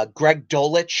 Greg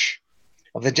Dulcich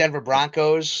of the Denver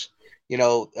Broncos,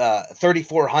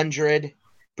 3,400,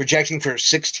 projecting for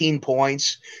 16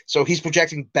 points. So he's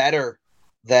projecting better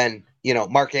than,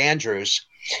 Mark Andrews.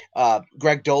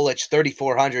 Greg Dulcich,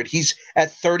 3,400. He's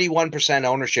at 31%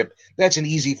 ownership. That's an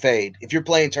easy fade. If you're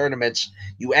playing tournaments,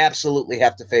 you absolutely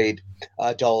have to fade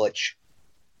Dulcich.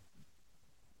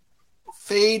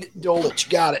 Fade Dulcich.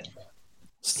 Got it.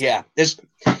 Yeah.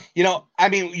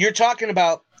 You're talking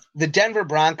about the Denver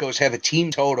Broncos have a team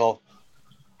total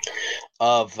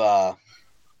of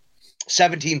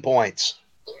 17 points.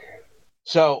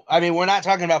 So, we're not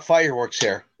talking about fireworks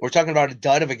here. We're talking about a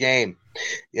dud of a game,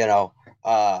 and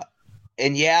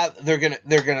yeah, they're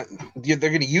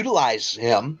gonna utilize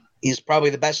him. He's probably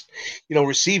the best,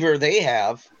 receiver they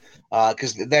have,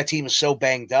 because that team is so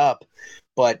banged up.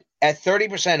 But at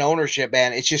 30% ownership,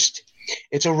 man,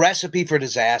 it's a recipe for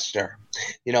disaster.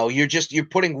 You're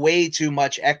putting way too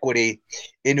much equity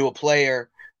into a player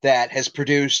that has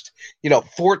produced,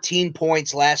 14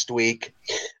 points last week,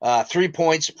 3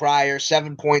 points prior,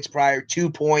 7 points prior,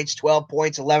 2 points, 12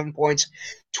 points, 11 points,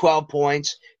 12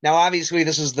 points. Now, obviously,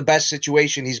 this is the best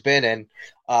situation he's been in,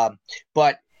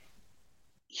 but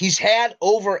he's had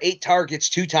over 8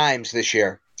 targets 2 times this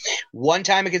year. One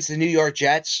time against the New York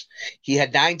Jets, he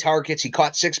had 9 targets. He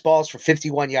caught 6 balls for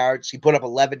 51 yards. He put up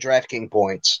 11 Draft King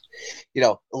points.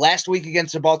 Last week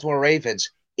against the Baltimore Ravens,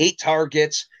 8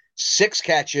 targets, 6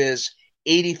 catches,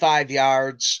 85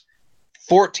 yards,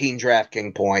 14 Draft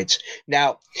King points.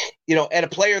 Now, at a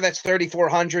player that's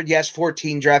 3,400, yes,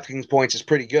 14 Draft King points is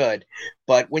pretty good.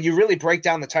 But when you really break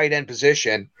down the tight end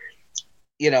position,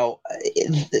 you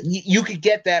could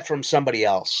get that from somebody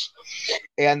else.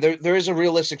 And there is a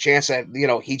realistic chance that,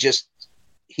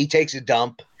 he takes a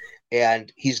dump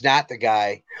and he's not the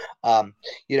guy. Noah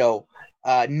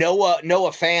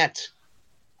Fant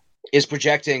is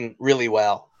projecting really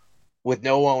well with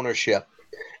no ownership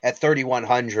at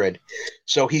 3,100.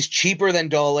 So he's cheaper than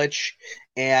Dulcich.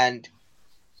 And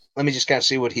let me just kind of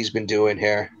see what he's been doing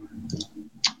here.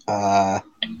 5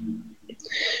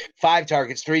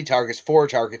 targets, 3 targets, 4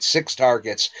 targets, 6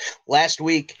 targets. Last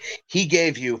week, he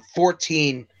gave you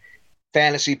 14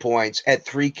 fantasy points at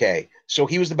 3K. So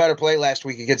he was the better play last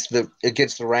week against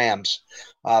the Rams.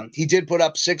 He did put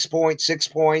up 6 points,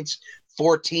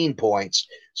 14 points.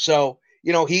 So,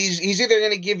 he's either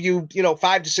going to give you,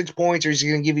 5 to 6 points, or he's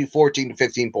going to give you 14 to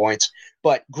 15 points.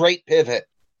 But great pivot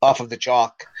off of the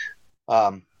chalk,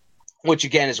 which,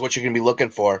 again, is what you're going to be looking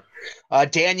for.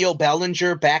 Daniel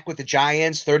Bellinger back with the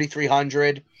Giants,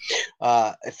 3,300.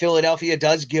 Philadelphia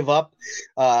does give up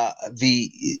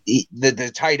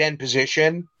the tight end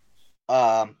position.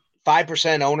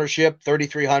 5% ownership,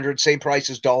 3,300, same price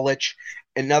as Dulcich.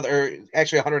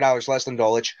 Actually $100 less than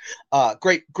Dulcich.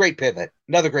 Great pivot.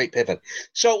 Another great pivot.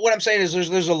 So what I'm saying is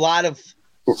there's a lot of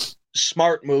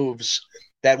smart moves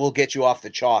that will get you off the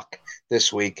chalk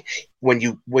this week when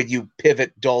you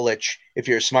pivot Dulcich if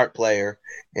you're a smart player,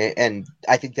 and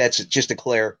I think that's just a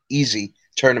clear, easy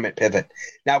tournament pivot.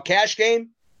 Now, cash game,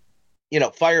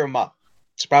 fire him up.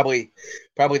 It's probably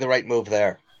the right move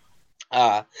there.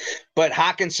 But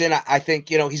Hawkinson, I think,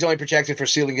 he's only projected for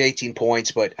ceiling 18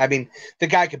 points, but the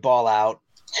guy could ball out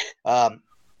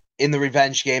in the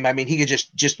revenge game. He could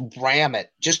just ram it,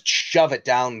 just shove it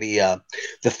down the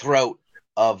throat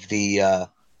of the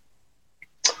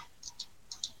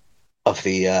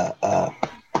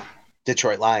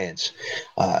Detroit Lions.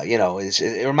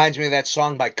 It reminds me of that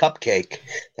song by Cupcake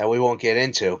that we won't get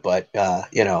into, but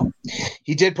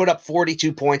he did put up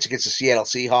 42 points against the Seattle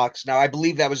Seahawks. Now, I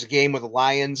believe that was a game where the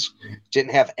Lions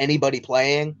didn't have anybody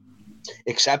playing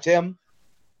except him,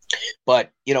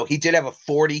 but he did have a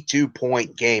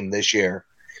 42-point game this year.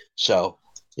 So,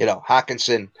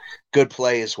 Hawkinson, good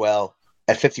play as well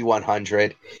at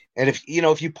 5,100. And if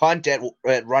you punt at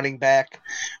running back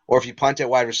or if you punt at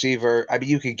wide receiver, I mean,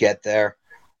 you could get there.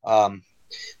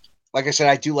 Like I said,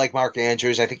 I do like Mark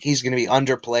Andrews. I think he's going to be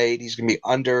underplayed. He's going to be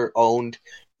under-owned,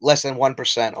 less than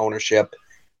 1% ownership.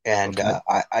 And okay.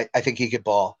 I think he could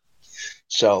ball.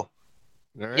 So,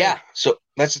 right. Yeah, so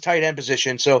that's the tight end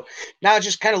position. So now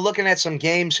just kind of looking at some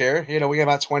games here. We got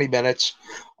about 20 minutes.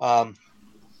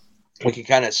 We can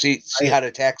kind of see how to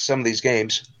attack some of these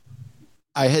games.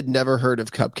 I had never heard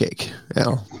of Cupcake.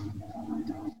 Al.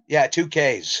 Yeah,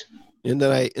 2Ks. And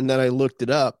then I looked it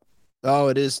up. Oh,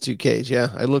 it is 2Ks. Yeah,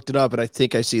 I looked it up, and I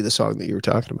think I see the song that you were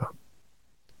talking about.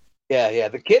 Yeah.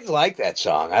 The kids like that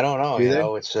song. I don't know.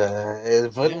 It's a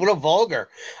little vulgar.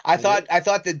 I thought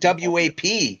the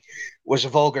WAP was a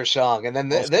vulgar song, and then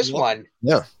this one.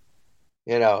 Yeah.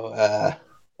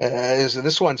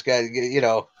 This one's got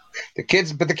the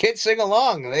kids, but the kids sing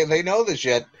along. They know the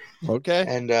shit. Okay.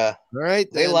 And all right,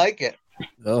 they like it.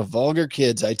 Oh, vulgar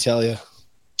kids, I tell you.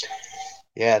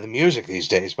 Yeah, the music these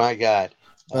days, my God.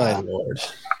 My Lord.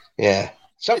 Yeah.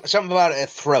 Something about a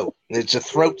throat. It's a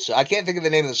throat. I can't think of the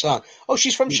name of the song. Oh,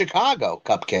 she's from Chicago,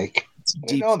 Cupcake. I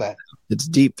didn't know that. It's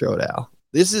Deep Throat, Al.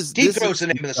 Deep Throat's the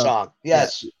name of the song.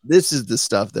 Yes. Yeah, this is the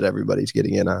stuff that everybody's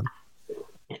getting in on.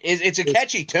 It's a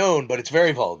catchy tune, but it's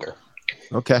very vulgar.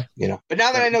 Okay. But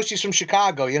now that I know she's from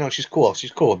Chicago, she's cool.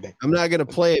 She's cool with me. I'm not going to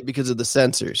play it because of the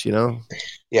censors,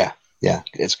 Yeah.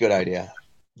 It's a good idea.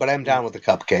 But I'm down with the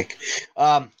Cupcake.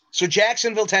 So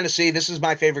Jacksonville, Tennessee, this is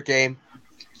my favorite game.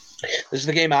 This is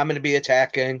the game I'm going to be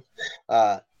attacking.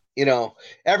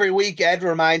 Every week Ed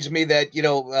reminds me that,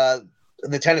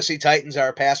 the Tennessee Titans are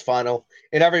a pass funnel.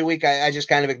 And every week I just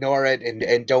kind of ignore it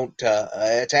and don't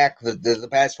attack the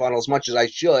pass funnel as much as I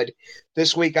should.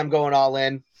 This week I'm going all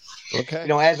in. Okay.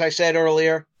 As I said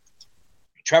earlier,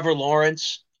 Trevor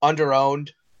Lawrence,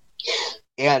 under-owned.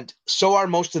 And so are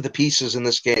most of the pieces in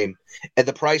this game. And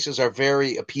the prices are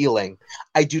very appealing.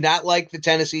 I do not like the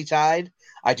Tennessee Tide.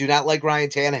 I do not like Ryan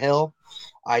Tannehill.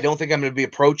 I don't think I'm going to be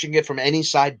approaching it from any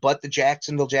side but the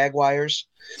Jacksonville Jaguars.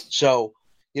 So,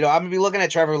 I'm going to be looking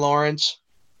at Trevor Lawrence.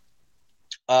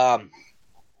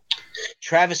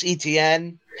 Travis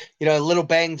Etienne, a little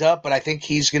banged up, but I think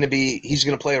he's going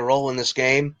to play a role in this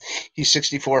game. He's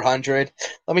 6,400.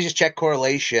 Let me just check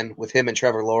correlation with him and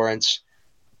Trevor Lawrence.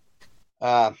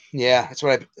 Yeah, that's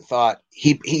what I thought.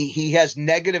 He has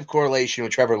negative correlation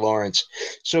with Trevor Lawrence.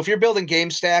 So if you're building game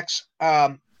stacks,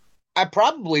 I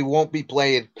probably won't be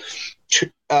playing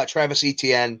Travis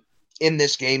Etienne in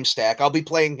this game stack. I'll be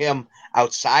playing him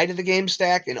outside of the game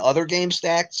stack in other game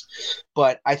stacks,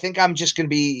 but I think I'm just going to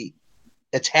be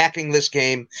attacking this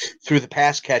game through the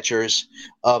pass catchers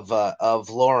of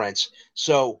Lawrence.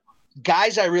 So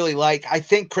guys I really like, I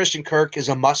think Christian Kirk is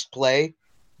a must play.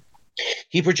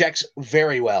 He projects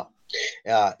very well.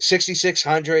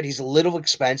 6,600. He's a little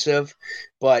expensive,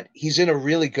 but he's in a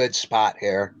really good spot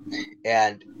here.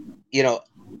 And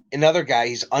another guy,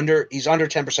 he's under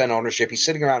 10% ownership. He's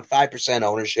sitting around 5%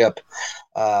 ownership.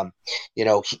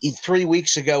 3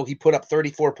 weeks ago he put up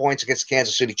 34 points against the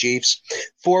Kansas City Chiefs.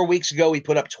 4 weeks ago he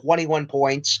put up 21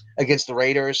 points against the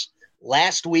Raiders.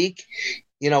 Last week,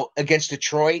 against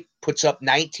Detroit, puts up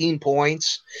 19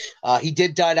 points. He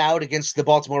did dud out against the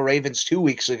Baltimore Ravens 2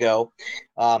 weeks ago.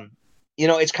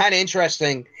 It's kind of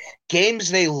interesting. Games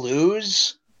they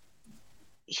lose,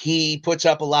 he puts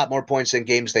up a lot more points than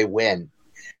games they win.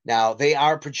 Now, they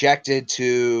are projected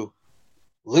to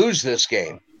lose this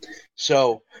game.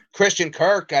 So Christian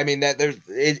Kirk, I mean,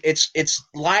 it's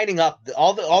lining up.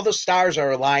 All the stars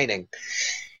are aligning.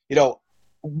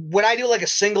 When I do like a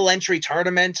single entry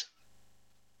tournament,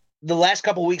 the last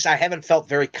couple of weeks I haven't felt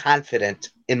very confident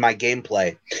in my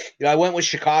gameplay. I went with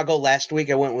Chicago last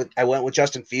week. I went with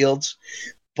Justin Fields,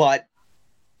 but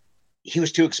he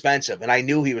was too expensive, and I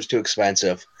knew he was too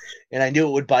expensive, and I knew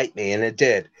it would bite me, and it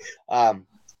did.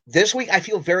 This week I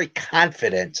feel very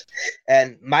confident,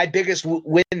 and my biggest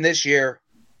win this year,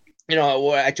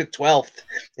 I took 12th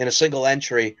in a single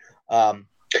entry out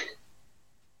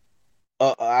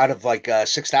of like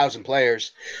 6,000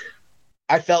 players.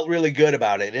 I felt really good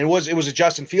about it. And it was a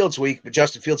Justin Fields week, but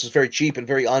Justin Fields is very cheap and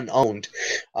very unowned.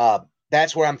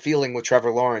 That's where I'm feeling with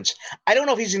Trevor Lawrence. I don't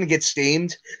know if he's going to get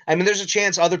steamed. I mean, there's a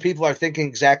chance other people are thinking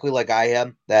exactly like I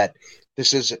am, that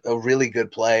this is a really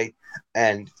good play,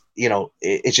 and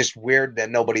it's just weird that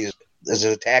nobody is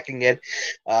attacking it.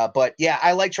 But yeah,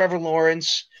 I like Trevor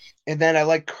Lawrence, and then I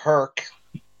like Kirk,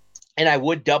 and I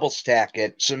would double stack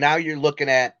it. So now you're looking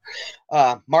at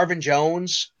Marvin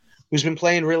Jones, who's been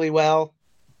playing really well.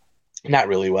 Not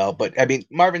really well, but I mean,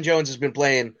 Marvin Jones has been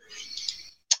playing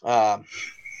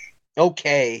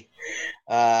okay.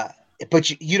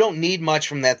 But you don't need much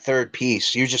from that third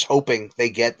piece. You're just hoping they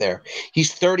get there.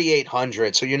 He's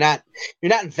 3,800, so you're not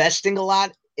investing a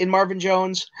lot in Marvin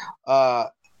Jones.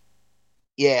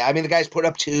 Yeah, I mean, the guy's put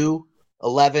up 2,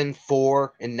 11,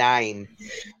 4, and 9.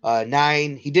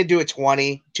 9, he did do a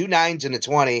 20. 2 9s and a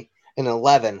 20 and an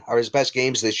 11 are his best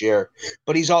games this year.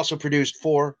 But he's also produced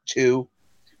 4, 2.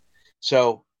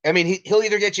 So, I mean, he'll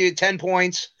either get you 10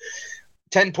 points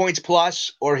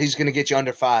plus, or he's going to get you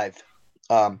under 5.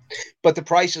 But the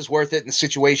price is worth it, and the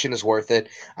situation is worth it.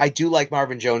 I do like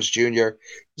Marvin Jones Jr.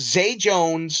 Zay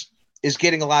Jones is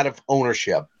getting a lot of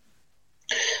ownership.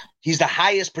 He's the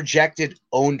highest projected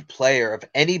owned player of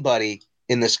anybody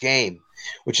in this game,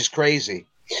 which is crazy.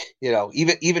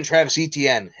 Even Travis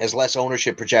Etienne has less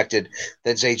ownership projected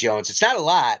than Zay Jones. It's not a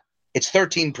lot. It's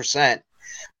 13%.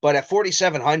 But at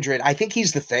 4,700, I think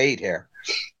he's the fade here.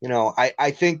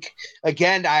 I think,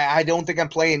 again, I don't think I'm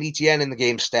playing Etienne in the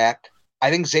game stack. I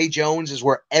think Zay Jones is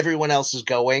where everyone else is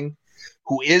going,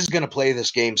 who is going to play this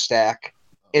game stack,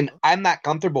 and I'm not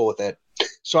comfortable with it.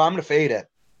 So I'm going to fade it.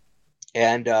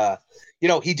 And,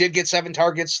 he did get 7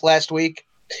 targets last week.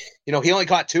 He only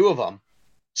caught 2 of them.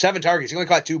 7 targets. He only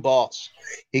caught 2 balls.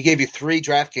 He gave you 3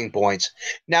 Draft King points.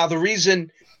 Now, the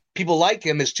reason people like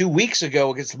him is 2 weeks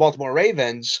ago against the Baltimore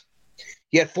Ravens,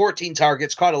 he had 14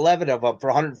 targets, caught 11 of them for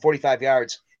 145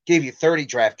 yards, gave you 30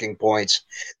 Draft King points.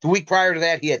 The week prior to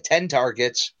that, he had 10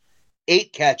 targets,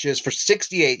 8 catches for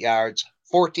 68 yards,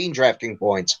 14 Draft King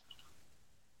points.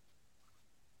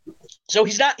 So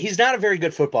he's not a very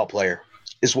good football player,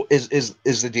 is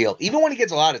the deal. Even when he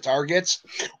gets a lot of targets,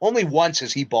 only once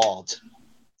has he balled.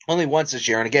 Only once this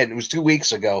year. And again, it was 2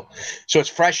 weeks ago. So it's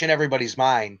fresh in everybody's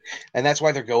mind. And that's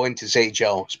why they're going to Zay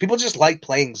Jones. People just like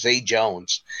playing Zay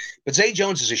Jones. But Zay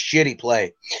Jones is a shitty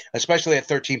play, especially at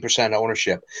 13%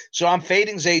 ownership. So I'm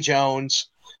fading Zay Jones,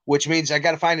 which means I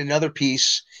got to find another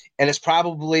piece. And it's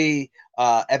probably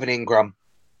Evan Ingram.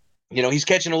 He's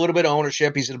catching a little bit of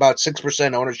ownership. He's at about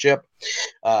 6% ownership.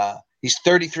 He's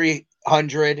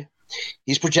 3,300.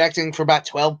 He's projecting for about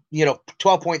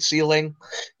 12-point ceiling,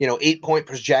 8-point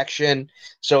projection.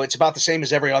 So it's about the same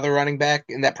as every other running back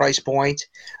in that price point.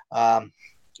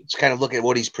 Let's kind of look at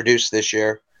what he's produced this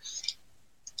year.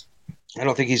 I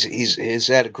don't think he's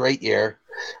had a great year.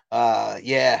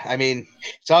 Yeah, I mean,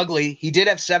 it's ugly. He did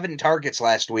have 7 targets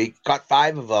last week, caught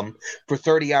 5 of them for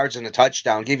 30 yards and a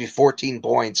touchdown, gave you 14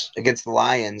 points against the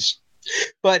Lions.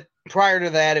 But prior to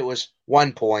that, it was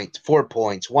 1 point, 4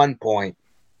 points, 1 point.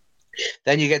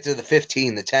 Then you get to the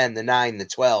 15, the 10, the 9, the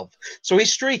 12. So he's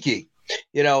streaky,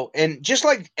 and just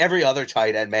like every other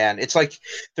tight end, man, it's like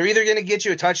they're either going to get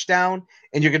you a touchdown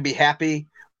and you're going to be happy,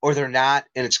 or they're not,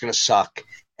 and it's going to suck.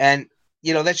 And,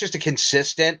 that's just a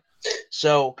consistent.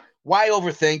 So why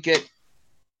overthink it?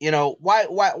 Why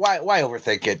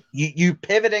overthink it? You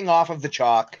pivoting off of the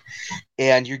chalk,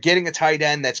 and you're getting a tight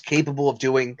end that's capable of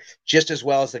doing just as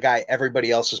well as the guy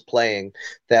everybody else is playing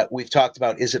that we've talked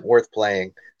about isn't worth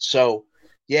playing. So,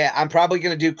 yeah, I'm probably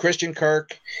going to do Christian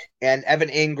Kirk and Evan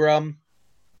Ingram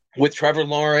with Trevor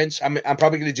Lawrence. I'm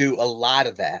probably going to do a lot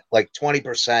of that, like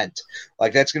 20%.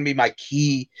 Like that's going to be my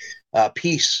key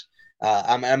piece.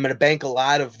 I'm going to bank a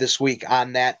lot of this week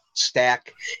on that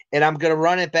stack, and I'm going to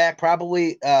run it back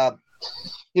probably.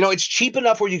 It's cheap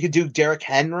enough where you could do Derrick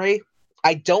Henry.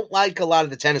 I don't like a lot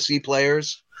of the Tennessee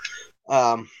players.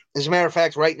 As a matter of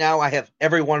fact, right now I have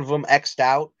every one of them X'd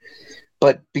out.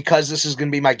 But because this is going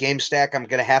to be my game stack, I'm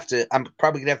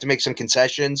probably going to have to make some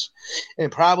concessions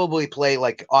and probably play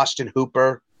like Austin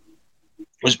Hooper,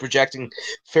 who's projecting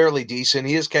fairly decent.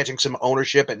 He is catching some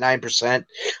ownership at 9%.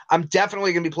 I'm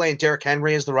definitely going to be playing Derrick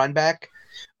Henry as the run back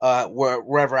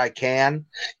wherever I can.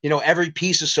 Every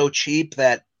piece is so cheap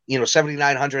that,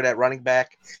 7,900 at running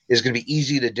back is going to be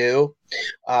easy to do.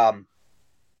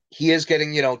 He is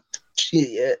getting,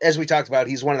 as we talked about,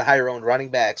 he's one of the higher owned running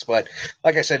backs. But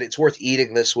like I said, it's worth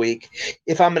eating this week.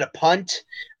 If I'm going to punt,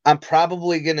 I'm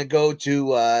probably going to go to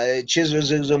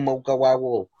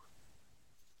Chizuzumokawawu.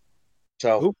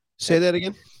 So say that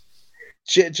again.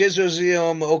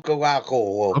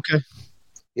 Chizuzumokawawu. Okay.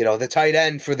 The tight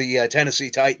end for the Tennessee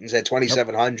Titans at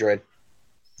 2,700. Yep.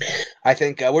 I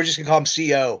think we're just going to call him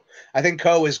CO. I think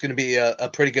Co is going to be a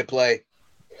pretty good play.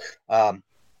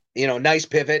 Nice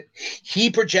pivot. He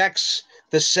projects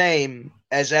the same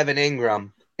as Evan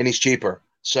Ingram, and he's cheaper.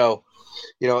 So,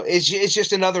 it's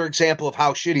just another example of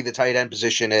how shitty the tight end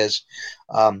position is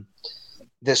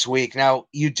this week. Now,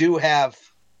 you do have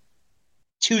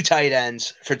two tight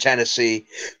ends for Tennessee.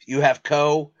 You have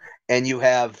Coe and you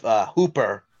have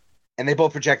Hooper, and they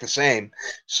both project the same.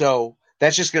 So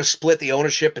that's just going to split the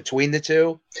ownership between the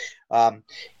two.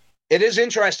 It is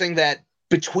interesting that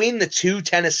between the two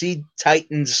Tennessee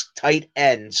Titans tight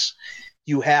ends,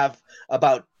 you have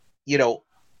about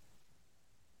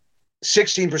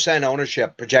 16%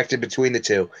 ownership projected between the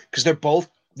two, because they're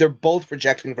both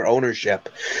projecting for ownership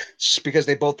because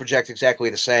they both project exactly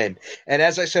the same. And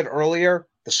as I said earlier,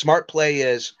 the smart play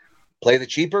is play the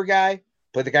cheaper guy,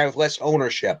 play the guy with less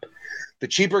ownership. The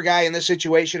cheaper guy in this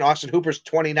situation, Austin Hooper's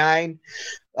 29,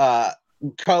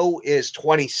 Coe is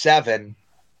 27.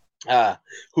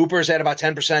 Hooper's at about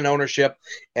 10% ownership,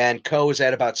 and Coe is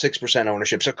at about 6%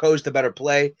 ownership. So Coe's the better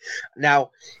play.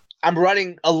 Now,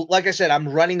 like I said, I'm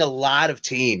running a lot of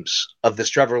teams of this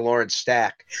Trevor Lawrence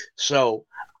stack. So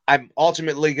I'm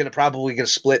ultimately probably going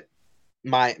to split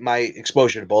my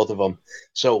exposure to both of them.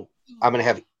 So I'm going to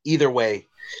have either way.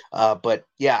 But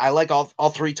yeah, I like all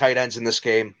three tight ends in this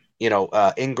game.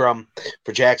 Ingram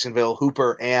for Jacksonville,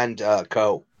 Hooper, and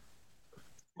Coe.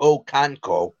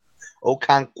 Okonkwo.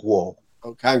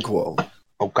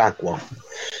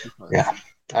 Yeah,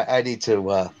 I need to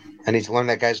learn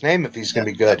that guy's name if he's going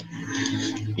to be good.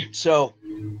 So,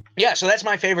 yeah, so that's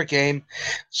my favorite game.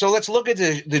 So let's look at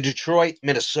the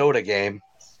Detroit-Minnesota game.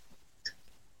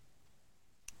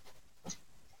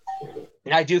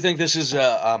 I do think this is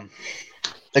a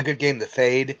good game to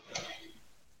fade,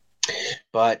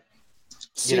 but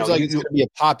seems like it's going to be a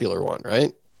popular one,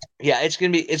 right? Yeah, it's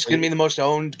gonna be the most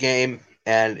owned game,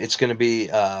 and it's gonna be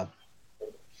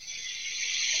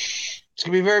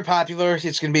very popular.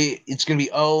 It's gonna be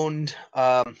owned.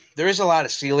 There is a lot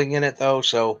of ceiling in it though,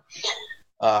 so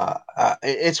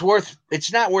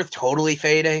it's not worth totally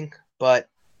fading, but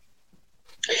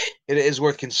it is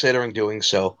worth considering doing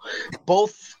so.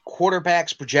 Both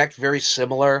quarterbacks project very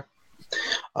similar.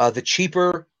 The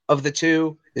cheaper of the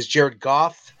two is Jared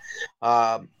Goff.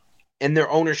 And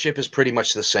their ownership is pretty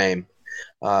much the same.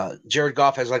 Jared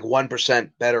Goff has like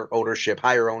 1% better ownership,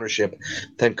 higher ownership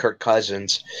than Kirk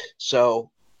Cousins.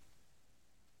 So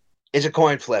it's a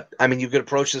coin flip. I mean, you could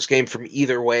approach this game from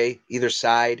either way, either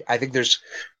side. I think there's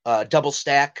a double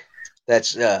stack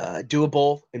that's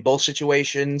doable in both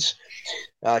situations.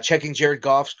 Checking Jared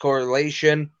Goff's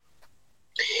correlation,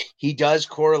 he does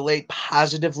correlate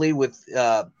positively with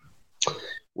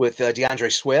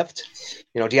DeAndre Swift.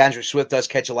 DeAndre Swift does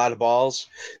catch a lot of balls,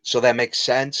 so that makes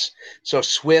sense. So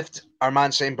Swift,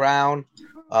 Amon St. Brown,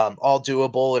 all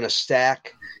doable in a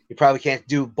stack. You probably can't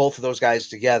do both of those guys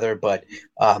together, but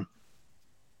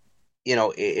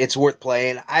it's worth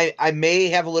playing. I may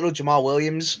have a little Jamal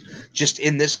Williams just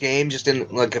in this game, just in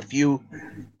like a few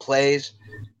plays,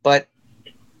 but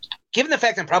given the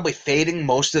fact I'm probably fading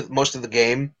most of the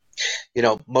game,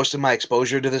 most of my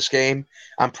exposure to this game,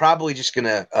 I'm probably just going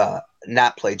to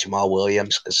not play Jamal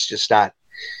Williams. It's just not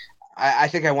 – I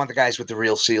think I want the guys with the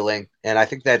real ceiling, and I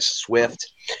think that's Swift,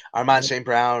 Amon St.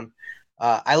 Brown.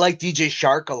 I like DJ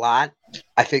Shark a lot.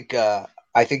 I think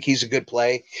he's a good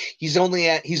play. He's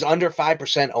under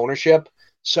 5% ownership,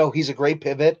 so he's a great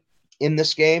pivot in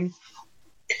this game.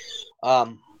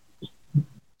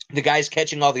 The guys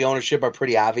catching all the ownership are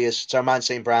pretty obvious. It's Amon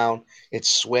St. Brown. It's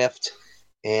Swift.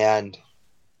 And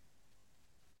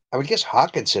I would guess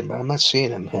Hawkinson, but I'm not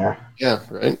seeing him here. Yeah,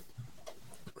 right.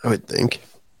 I would think.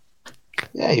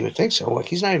 Yeah, you would think so. Like,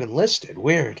 he's not even listed.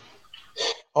 Weird.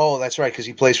 Oh, that's right, because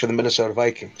he plays for the Minnesota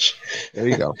Vikings. There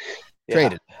you go.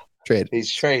 Yeah. Traded.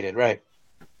 He's traded, right.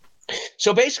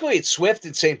 So basically, it's Swift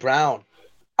and St. Brown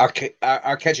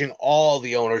are catching all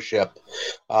the ownership.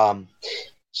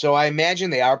 So I imagine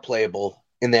they are playable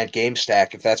in that game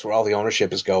stack if that's where all the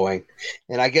ownership is going.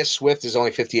 And I guess Swift is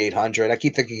only 5,800. I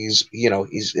keep thinking he's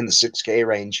in the 6K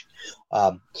range,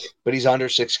 but he's under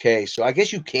 6K. So I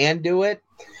guess you can do it.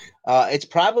 It's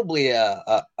probably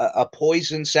a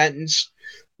poison sentence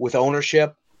with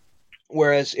ownership.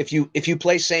 Whereas if you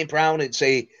play St. Brown and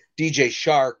say DJ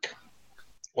Shark,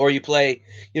 or you play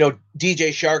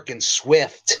DJ Shark and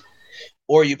Swift,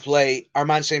 or you play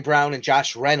Amon St. Brown and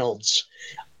Josh Reynolds,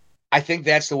 I think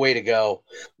that's the way to go.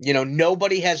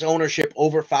 Nobody has ownership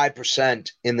over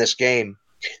 5% in this game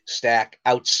stack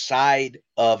outside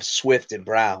of Swift and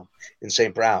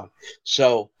St. Brown.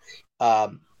 So,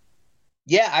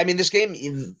 yeah, I mean, this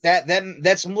game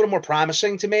that's a little more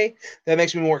promising to me. That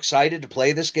makes me more excited to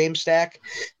play this game stack.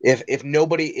 If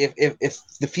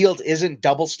the field isn't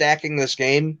double stacking this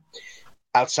game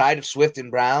outside of Swift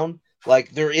and Brown,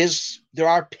 Like there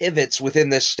are pivots within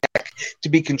this stack to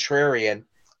be contrarian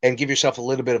and give yourself a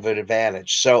little bit of an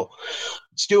advantage. So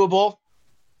it's doable.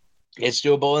 It's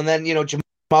doable. And then, Jamal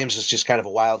Williams is just kind of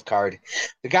a wild card.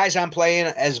 The guys I'm playing,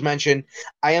 as mentioned,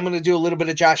 I am going to do a little bit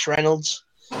of Josh Reynolds.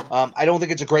 I don't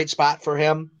think it's a great spot for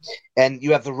him. And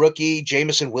you have the rookie,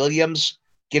 Jameson Williams,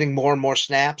 getting more and more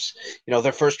snaps.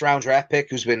 Their first-round draft pick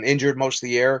who's been injured most of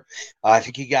the year. I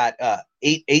think he got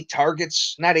eight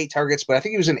targets. Not 8 targets, but I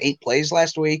think he was in 8 plays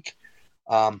last week.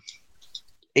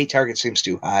 8 targets seems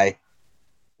too high.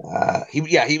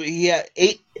 He had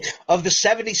 8 of the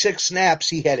 76 snaps.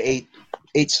 He had eight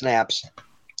snaps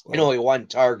and only 1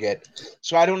 target.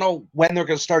 So I don't know when they're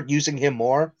going to start using him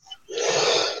more.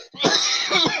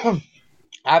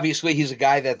 Obviously, he's a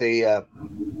guy that they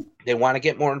want to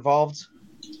get more involved.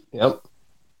 Yep.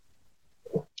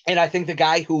 And I think the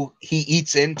guy who he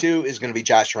eats into is going to be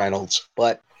Josh Reynolds.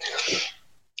 But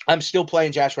I'm still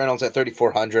playing Josh Reynolds at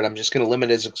 3,400. I'm just going to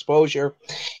limit his exposure.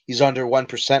 He's under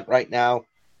 1% right now.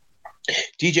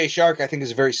 DJ Shark, I think,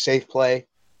 is a very safe play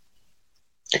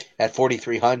at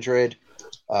 4,300.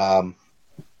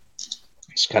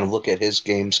 Just kind of look at his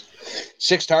games.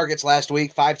 6 targets last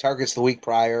week, 5 targets the week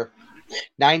prior.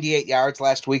 98 yards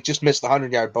last week, just missed the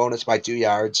 100-yard bonus by 2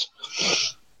 yards.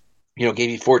 Gave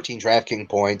you 14 Draft King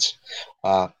points.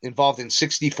 Involved in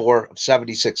 64 of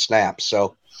 76 snaps.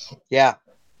 So, yeah,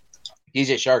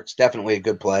 DJ Shark's definitely a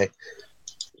good play.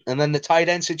 And then the tight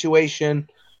end situation,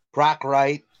 Brock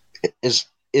Wright is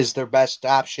their best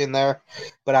option there,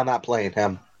 but I'm not playing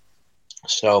him.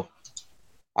 So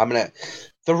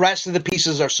the rest of the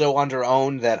pieces are so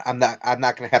under-owned that I'm not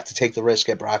going to have to take the risk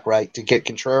at Brock Wright to get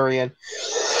contrarian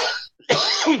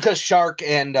because Shark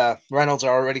and Reynolds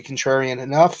are already contrarian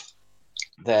enough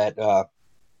that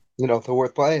they're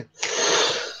worth playing.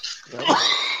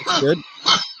 That's good.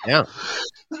 Yeah.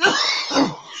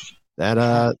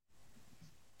 That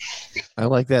I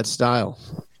like that style.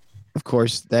 Of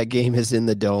course, that game is in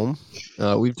the Dome.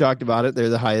 We've talked about it. They're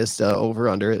the highest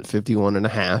over-under at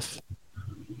 51.5,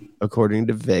 according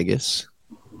to Vegas.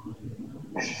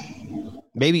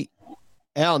 Maybe,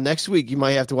 Al, next week you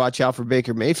might have to watch out for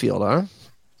Baker Mayfield, huh?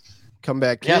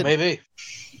 Comeback kid. Yeah, maybe.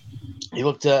 He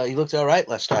looked all right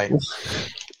last night.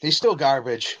 He's still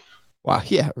garbage. Wow.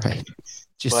 Yeah. Right.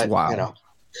 Just wow.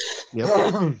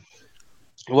 Yep.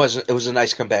 It was a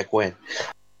nice comeback win.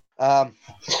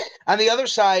 On the other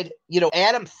side,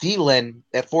 Adam Thielen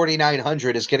at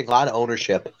 4,900 is getting a lot of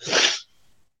ownership.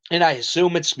 And I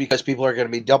assume it's because people are going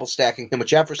to be double stacking him with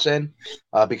Jefferson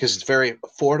because it's very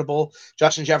affordable.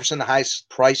 Justin Jefferson, the highest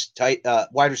priced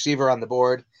wide receiver on the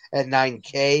board at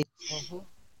 $9K.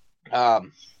 Mm-hmm.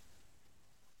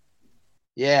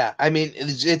 Yeah, I mean,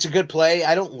 it's a good play.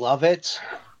 I don't love it.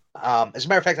 As a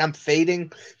matter of fact, I'm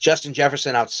fading Justin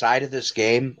Jefferson outside of this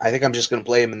game. I think I'm just going to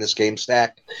play him in this game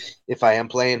stack if I am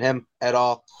playing him at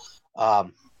all.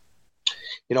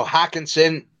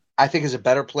 Hawkinson, I think, is a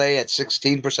better play at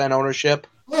 16% ownership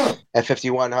at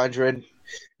 5,100.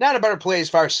 Not a better play as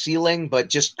far as ceiling, but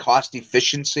just cost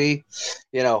efficiency.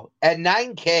 At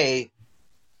 9K,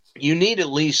 you need at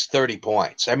least 30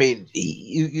 points. I mean,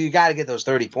 you got to get those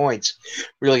 30 points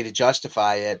really to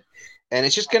justify it. And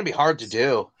it's just going to be hard to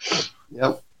do.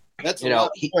 Yep. That's a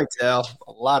lot of points, Al.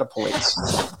 A lot of points.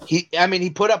 He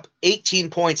put up 18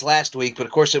 points last week, but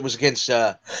of course it was against,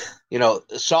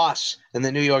 Sauce and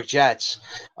the New York Jets.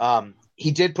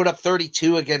 He did put up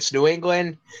 32 against New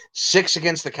England, 6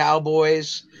 against the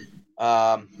Cowboys.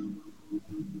 I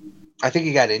think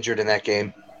he got injured in that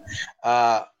game.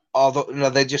 Although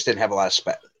they just didn't have a lot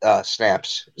of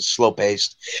snaps, slow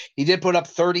paced. He did put up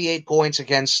 38 points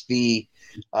against the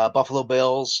Buffalo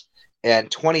Bills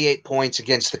and 28 points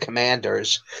against the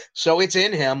Commanders. So it's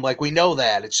in him. Like, we know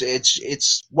that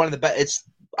it's one of the best. It's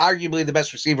arguably the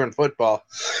best receiver in football.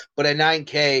 But at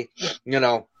 9K,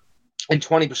 and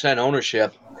 20%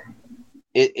 ownership,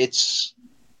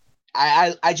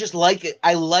 I just like it.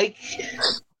 I like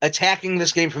attacking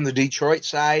this game from the Detroit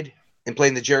side and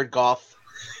playing the Jared Goff,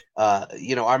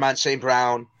 Armand St.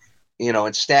 Brown,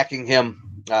 and stacking him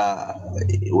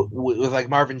with like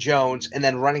Marvin Jones, and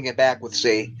then running it back with,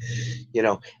 say,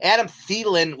 Adam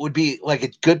Thielen would be like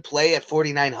a good play at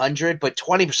 4,900, but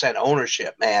 20%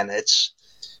 ownership, man. It's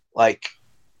like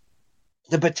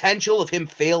the potential of him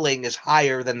failing is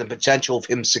higher than the potential of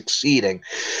him succeeding.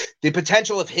 The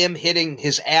potential of him hitting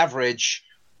his average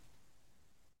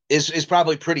is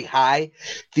probably pretty high.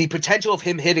 The potential of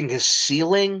him hitting his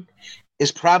ceiling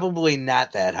is probably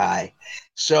not that high.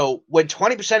 So when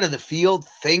 20% of the field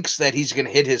thinks that he's going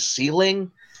to hit his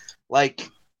ceiling, like,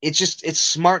 it's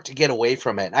smart to get away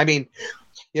from it. I mean,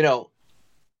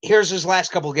 here's his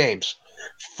last couple games.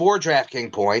 4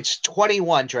 DraftKings points,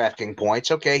 21 DraftKings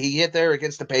points. Okay, he hit there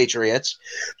against the Patriots.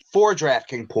 4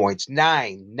 DraftKings points,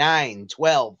 9,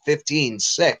 12, 15,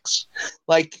 6.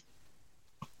 Like,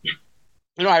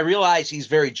 I realize he's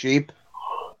very cheap,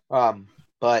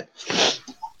 but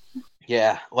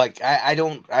yeah, like I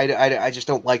just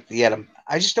don't like the Adam.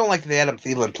 I just don't like the Adam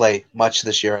Thielen play much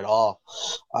this year at all.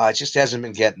 It just hasn't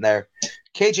been getting there.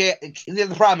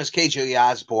 The problem is KJ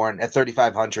Osborne at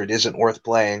 3,500 isn't worth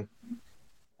playing.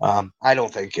 I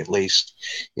don't think, at least.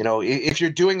 If you're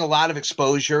doing a lot of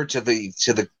exposure to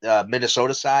the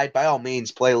Minnesota side, by all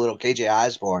means, play a little KJ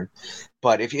Osborne.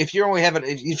 But if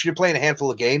you're playing a handful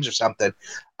of games or something,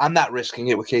 I'm not risking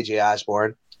it with KJ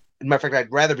Osborne. As a matter of fact,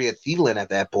 I'd rather be a Thielen at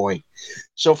that point.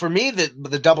 So for me,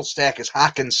 the double stack is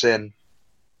Hawkinson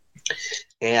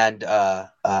and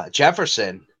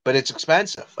Jefferson, but it's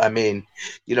expensive. I mean,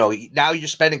 now you're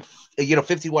spending,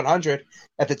 $5,100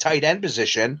 at the tight end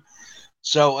position.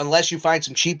 So unless you find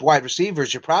some cheap wide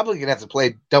receivers, you're probably going to have to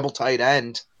play double tight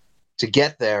end to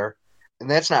get there, and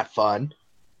that's not fun.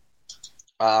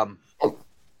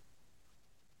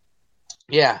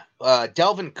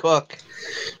 Delvin Cook.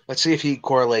 Let's see if he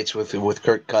correlates with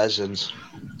Kirk Cousins.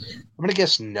 I'm going to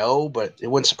guess no, but it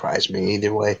wouldn't surprise me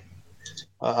either way.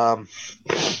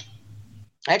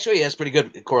 Actually, he has pretty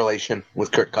good correlation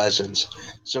with Kirk Cousins.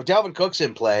 So Delvin Cook's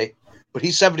in play, but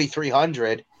he's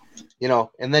 7,300.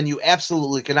 And then you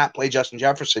absolutely cannot play Justin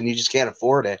Jefferson. You just can't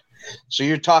afford it. So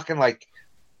you're talking like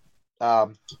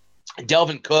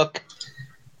Delvin Cook,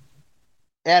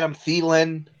 Adam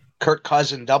Thielen, Kirk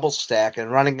Cousins double stack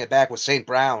and running it back with St.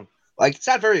 Brown. Like, it's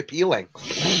not very appealing.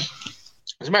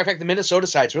 As a matter of fact, the Minnesota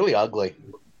side's really ugly.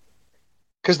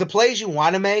 Because the plays you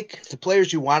want to make, the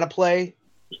players you want to play,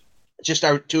 just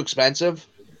are too expensive.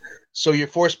 So you're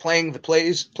forced playing the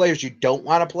players you don't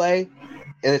want to play,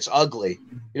 and it's ugly.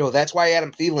 That's why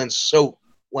Adam Thielen's so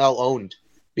well owned,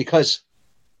 because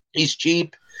he's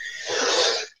cheap.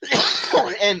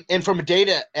 and from a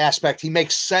data aspect, he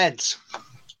makes sense.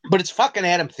 But it's fucking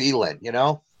Adam Thielen,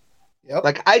 Yep.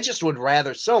 Like, I just would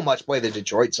rather so much play the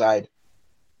Detroit side.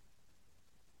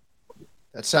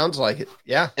 That sounds like it,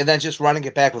 yeah. And then just running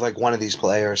it back with, like, one of these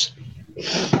players.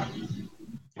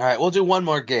 All right, we'll do one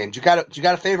more game. Do you got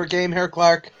a favorite game here,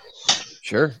 Clark?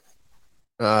 Sure.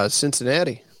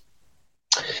 Cincinnati.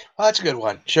 Oh, that's a good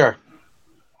one. Sure.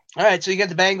 All right, so you got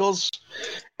the Bengals,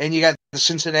 and you got the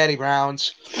Cincinnati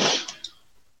Browns.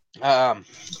 Yeah,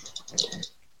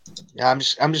 I'm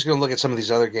just going to look at some of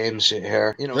these other games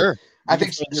here. Sure. I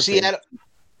think Seattle.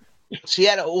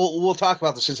 We'll talk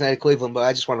about the Cincinnati Cleveland, but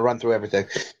I just want to run through everything.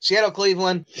 Seattle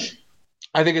Cleveland,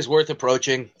 I think is worth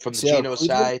approaching from the Geno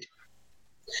side.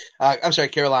 I'm sorry,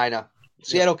 Carolina.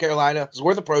 Seattle Carolina is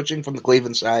worth approaching from the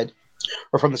Cleveland side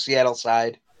or from the Seattle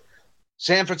side.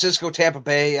 San Francisco Tampa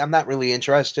Bay, I'm not really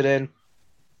interested in.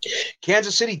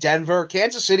 Kansas City Denver.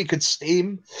 Kansas City could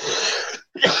steam.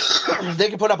 They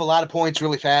can put up a lot of points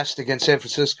really fast against San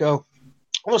Francisco.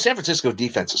 Well, San Francisco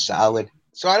defense is solid,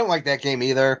 so I don't like that game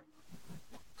either.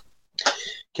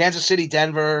 Kansas City,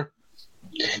 Denver,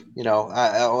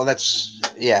 that's,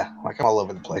 like I'm all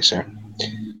over the place here.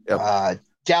 Yep.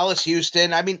 Dallas,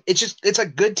 Houston. I mean, it's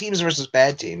like good teams versus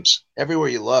bad teams everywhere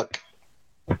you look.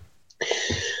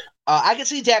 I can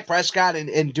see Dak Prescott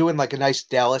in doing like a nice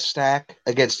Dallas stack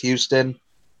against Houston.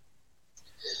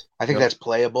 I think that's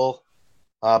playable.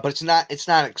 But it's not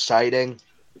exciting.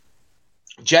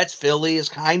 Jets Philly is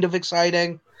kind of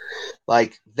exciting.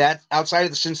 Like that outside of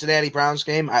the Cincinnati Browns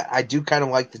game, I do kind of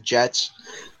like the Jets.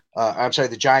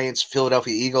 The Giants,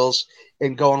 Philadelphia Eagles,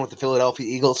 and going with the Philadelphia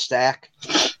Eagles stack.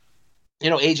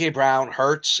 AJ Brown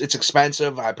hurts. It's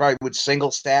expensive. I probably would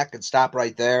single stack and stop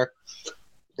right there.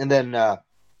 And then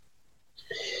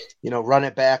run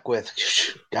it back with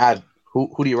God,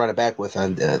 who do you run it back with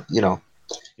on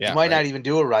you might not even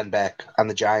do a run back on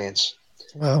the Giants.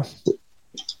 Well,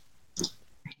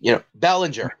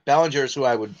 Bellinger. Bellinger is who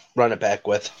I would run it back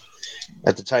with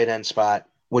at the tight end spot,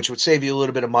 which would save you a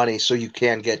little bit of money so you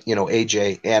can get,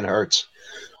 AJ and Hurts.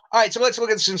 All right, so let's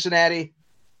look at Cincinnati.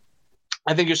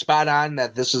 I think you're spot on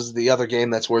that this is the other game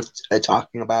that's worth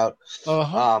talking about.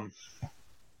 Uh-huh.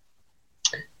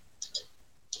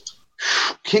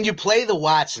 Can you play the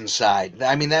Watson side?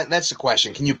 I mean, that's the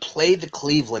question. Can you play the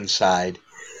Cleveland side?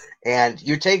 And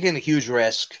you're taking a huge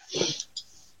risk.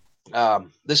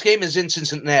 This game is in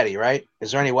Cincinnati, right?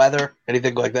 Is there any weather?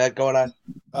 Anything like that going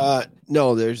on?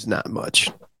 No, there's not much.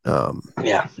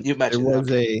 Yeah, you mentioned there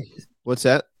was what's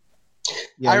that?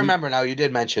 Yeah, I remember now. You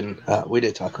did mention, we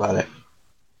did talk about it.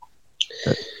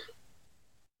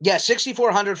 Yeah,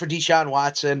 6,400 for Deshaun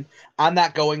Watson. I'm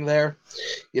not going there.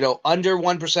 Under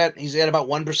 1%. He's at about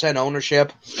 1%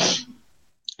 ownership.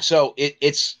 So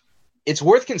it's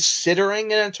worth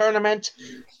considering in a tournament,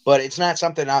 but it's not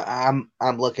something I'm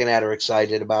looking at or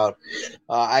excited about.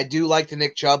 I do like the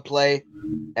Nick Chubb play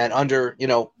at under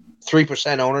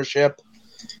 3% ownership,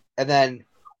 and then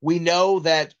we know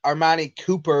that Armani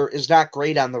Cooper is not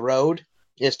great on the road.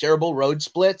 He has terrible road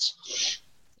splits.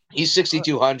 He's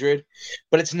 6,200,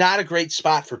 but it's not a great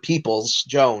spot for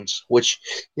Peoples-Jones, which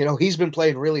he's been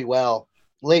playing really well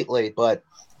lately, but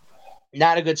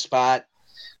not a good spot.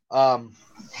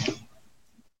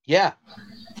 Yeah.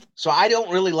 So I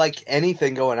don't really like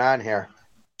anything going on here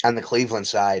on the Cleveland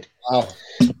side. Wow.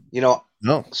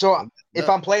 No. So if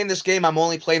I'm playing this game, I'm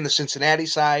only playing the Cincinnati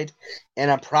side, and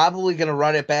I'm probably going to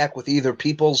run it back with either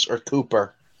Peoples or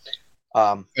Cooper.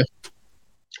 The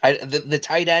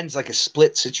tight end's like a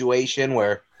split situation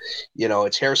where,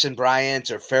 it's Harrison Bryant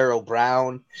or Pharaoh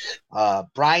Brown.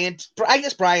 Bryant, I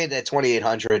guess Bryant at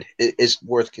 2,800 is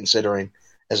worth considering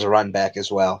as a run back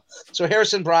as well. So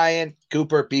Harrison Bryant,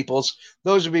 Cooper, Peoples,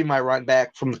 those would be my run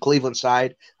back from the Cleveland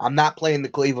side. I'm not playing the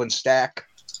Cleveland stack.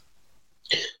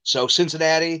 So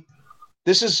Cincinnati,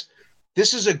 this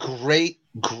is a great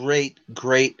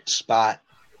spot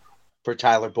for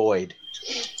Tyler Boyd.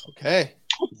 Okay.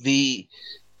 The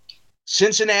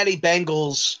Cincinnati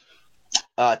Bengals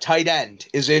tight end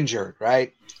is injured,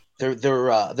 right?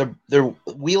 They're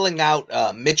wheeling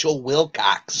out Mitchell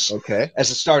Wilcox as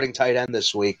a starting tight end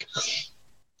this week.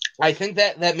 I think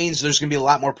that means there's going to be a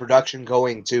lot more production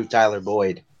going to Tyler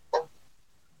Boyd.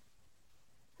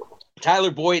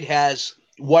 Tyler Boyd has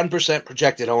 1%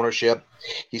 projected ownership.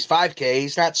 He's 5K.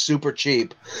 He's not super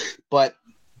cheap, but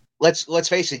let's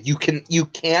face it. You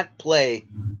can't play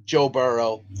Joe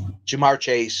Burrow, Jamar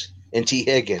Chase, and T.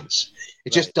 Higgins.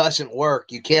 It just doesn't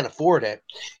work. You can't afford it.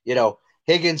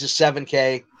 Higgins is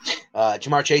 7K,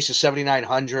 Jamar Chase is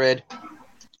 7,900,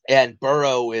 and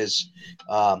Burrow is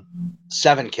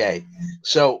 7K.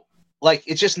 So,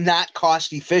 it's just not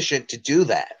cost efficient to do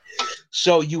that.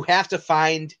 So you have to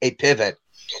find a pivot,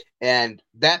 and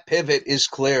that pivot is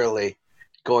clearly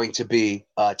going to be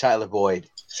Tyler Boyd.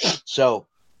 So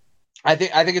I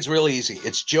think it's really easy.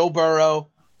 It's Joe Burrow,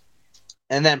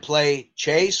 and then play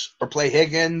Chase or play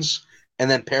Higgins, and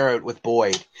then pair it with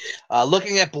Boyd.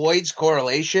 Looking at Boyd's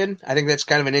correlation, I think that's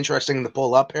kind of an interesting thing to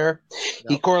pull up here. Yep.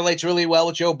 He correlates really well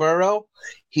with Joe Burrow.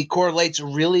 He correlates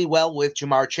really well with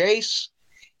Jamar Chase.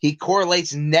 He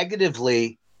correlates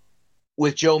negatively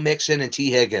with Joe Mixon and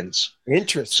T. Higgins.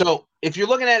 Interesting. So if you're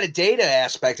looking at a data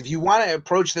aspect, if you want to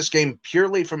approach this game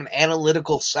purely from an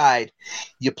analytical side,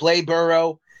 you play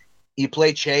Burrow, you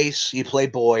play Chase, you play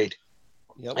Boyd.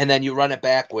 Yep. And then you run it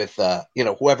back with,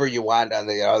 whoever you want on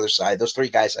the other side. Those three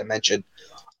guys I mentioned.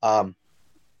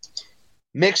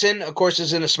 Mixon, of course,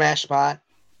 is in a smash spot,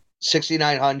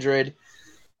 6,900.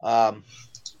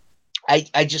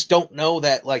 I just don't know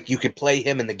that, you could play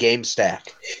him in the game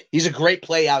stack. He's a great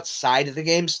play outside of the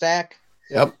game stack.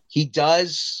 Yep. He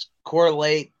does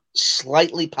correlate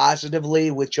slightly positively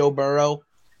with Joe Burrow.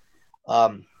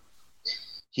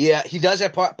 He does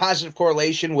have positive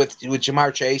correlation with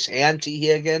Jamar Chase and T.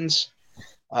 Higgins.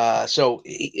 So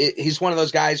he's one of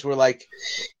those guys where,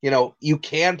 you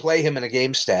can play him in a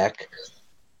game stack.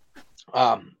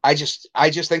 I just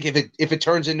think if it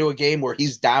turns into a game where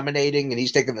he's dominating and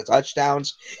he's taking the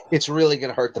touchdowns, it's really going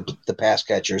to hurt the pass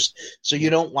catchers. So you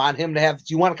don't want him to have.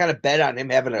 You want to kind of bet on him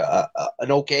having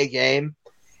an okay game,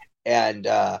 and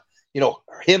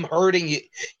him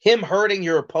hurting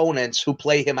your opponents who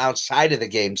play him outside of the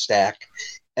game stack,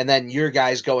 and then your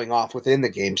guys going off within the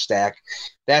game stack.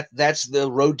 That's the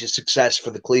road to success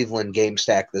for the Cleveland game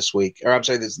stack this week. Or I'm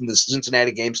sorry, the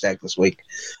Cincinnati game stack this week.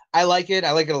 I like it.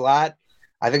 I like it a lot.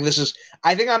 I think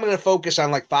I'm going to focus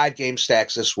on 5 game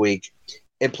stacks this week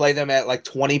and play them at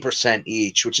 20%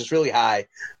 each, which is really high.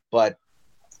 But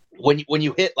when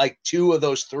you hit 2 of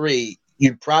those 3,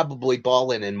 you'd probably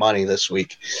ball in money this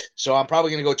week. So I'm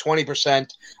probably going to go 20%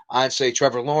 on, say,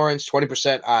 Trevor Lawrence,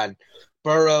 20% on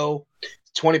Burrow,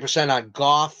 20% on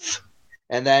Goff,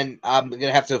 and then I'm going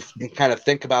to have to kind of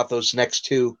think about those next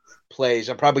 2 plays.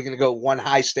 I'm probably going to go one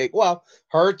high stake. Well,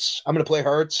 Hurts. I'm going to play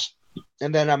Hurts,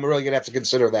 and then I'm really going to have to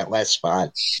consider that last spot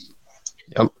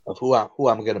of who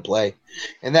I'm going to play,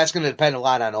 and that's going to depend a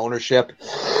lot on ownership.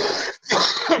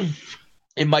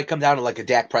 It might come down to a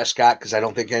Dak Prescott because I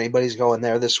don't think anybody's going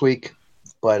there this week.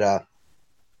 But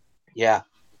yeah,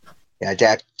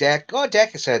 Dak. Oh,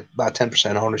 Dak has had about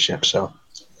 10% ownership, so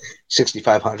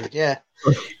 6,500. Yeah.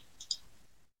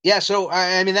 So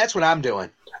I mean that's what I'm doing.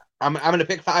 I'm going to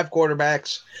pick 5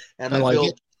 quarterbacks and then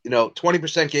build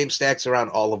 20% game stacks around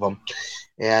all of them.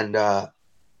 And I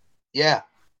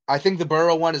think the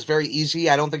Burrow one is very easy.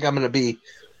 I don't think I'm going to be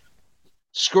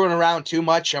screwing around too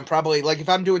much. I'm probably like, if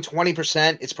I'm doing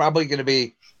 20%, it's probably going to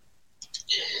be,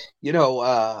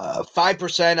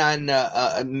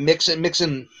 5% on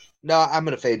mixing. No, I'm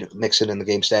going to fade Mixon in the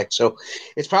game stack. So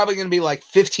it's probably going to be like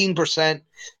 15%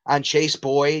 on Chase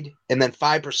Boyd and then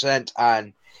 5%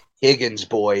 on Higgins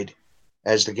Boyd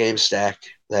as the game stack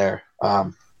there.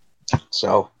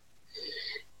 So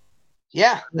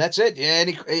yeah, that's it. Yeah,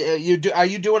 are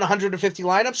you doing 150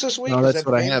 lineups this week? No, Is that's that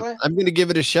the what I game have. plan? I'm going to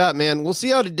give it a shot, man. We'll see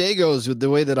how today goes with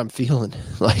the way that I'm feeling.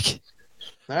 Like,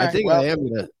 All right, I think I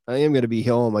am gonna be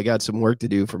home. I got some work to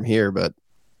do from here, but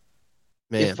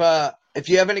man, if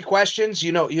you have any questions,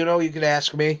 you can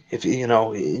ask me. If you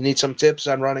need some tips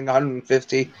on running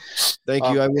 150. Thank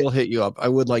you. I will hit you up. I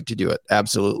would like to do it.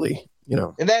 Absolutely.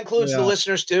 And that includes the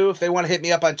listeners too. If they want to hit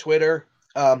me up on Twitter,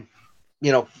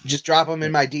 just drop them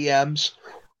in my DMs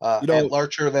at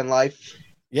Larcher Than Life.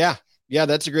 Yeah,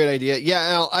 that's a great idea. Yeah,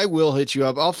 Al, I will hit you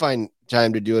up. I'll find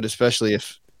time to do it, especially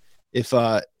if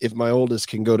my oldest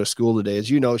can go to school today. As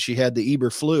you know, she had the Eber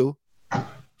flu.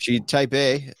 She type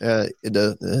A,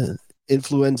 the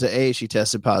influenza A. She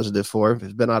tested positive for.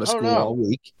 Has been out of school all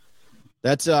week.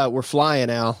 That's we're flying,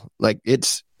 Al. Like,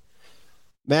 it's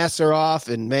masks are off,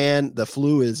 and man, the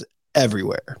flu is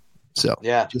everywhere. So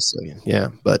yeah, just saying. Yeah,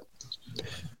 but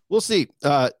we'll see.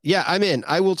 I'm in.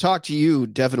 I will talk to you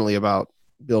definitely about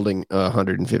building a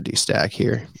 150 stack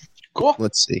here. Cool.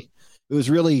 Let's see. It was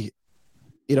really,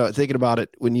 thinking about it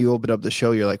when you open up the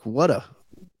show, you're like, what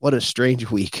a strange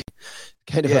week.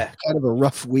 Kind of a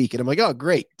rough week. And I'm like, oh,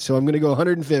 great. So I'm going to go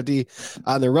 150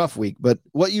 on the rough week. But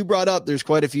what you brought up, there's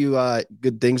quite a few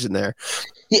good things in there.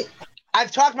 Yeah.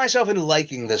 I've talked myself into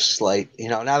liking this slate.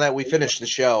 Now that we finished the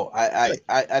show,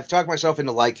 I've talked myself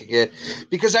into liking it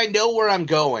because I know where I'm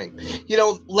going.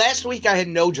 Last week I had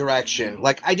no direction.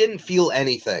 Like, I didn't feel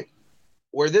anything.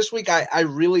 Where this week I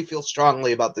really feel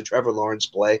strongly about the Trevor Lawrence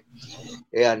play,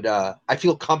 and I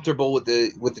feel comfortable with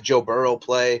the Joe Burrow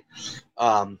play.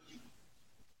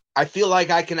 I feel like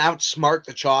I can outsmart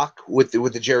the chalk with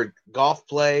the Jared Goff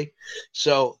play.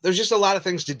 So there's just a lot of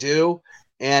things to do.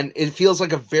 And it feels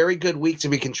like a very good week to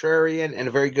be contrarian and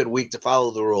a very good week to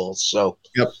follow the rules. So,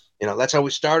 that's how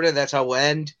we started. That's how we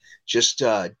end. Just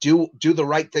do the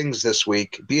right things this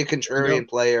week. Be a contrarian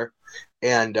player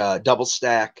and double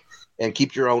stack and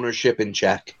keep your ownership in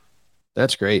check.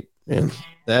 That's great, man.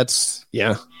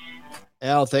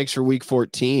 Al, thanks for week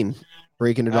 14,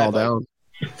 breaking it all down.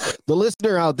 The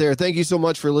listener out there, thank you so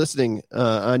much for listening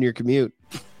on your commute.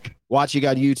 Watching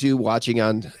on YouTube, watching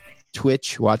on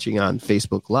Twitch, watching on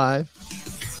Facebook Live,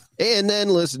 and then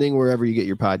listening wherever you get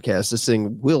your podcasts. This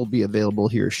thing will be available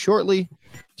here shortly.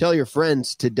 Tell your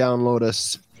friends to download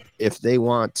us if they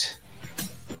want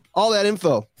all that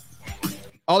info,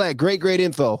 all that great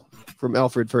info from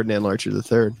Alfred Ferdinand Larcher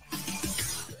III.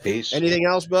 Peace. Anything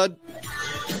else, bud?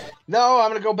 No, I'm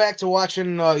going to go back to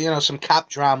watching, some cop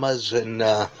dramas and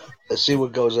see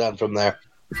what goes on from there.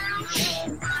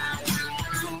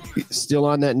 Still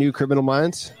on that new Criminal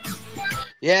Minds?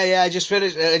 Yeah. I just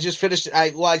finished.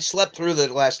 I slept through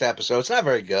the last episode. It's not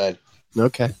very good.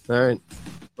 Okay. All right.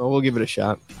 Well, we'll give it a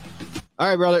shot. All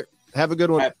right, brother. Have a good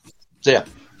one. All right. See ya.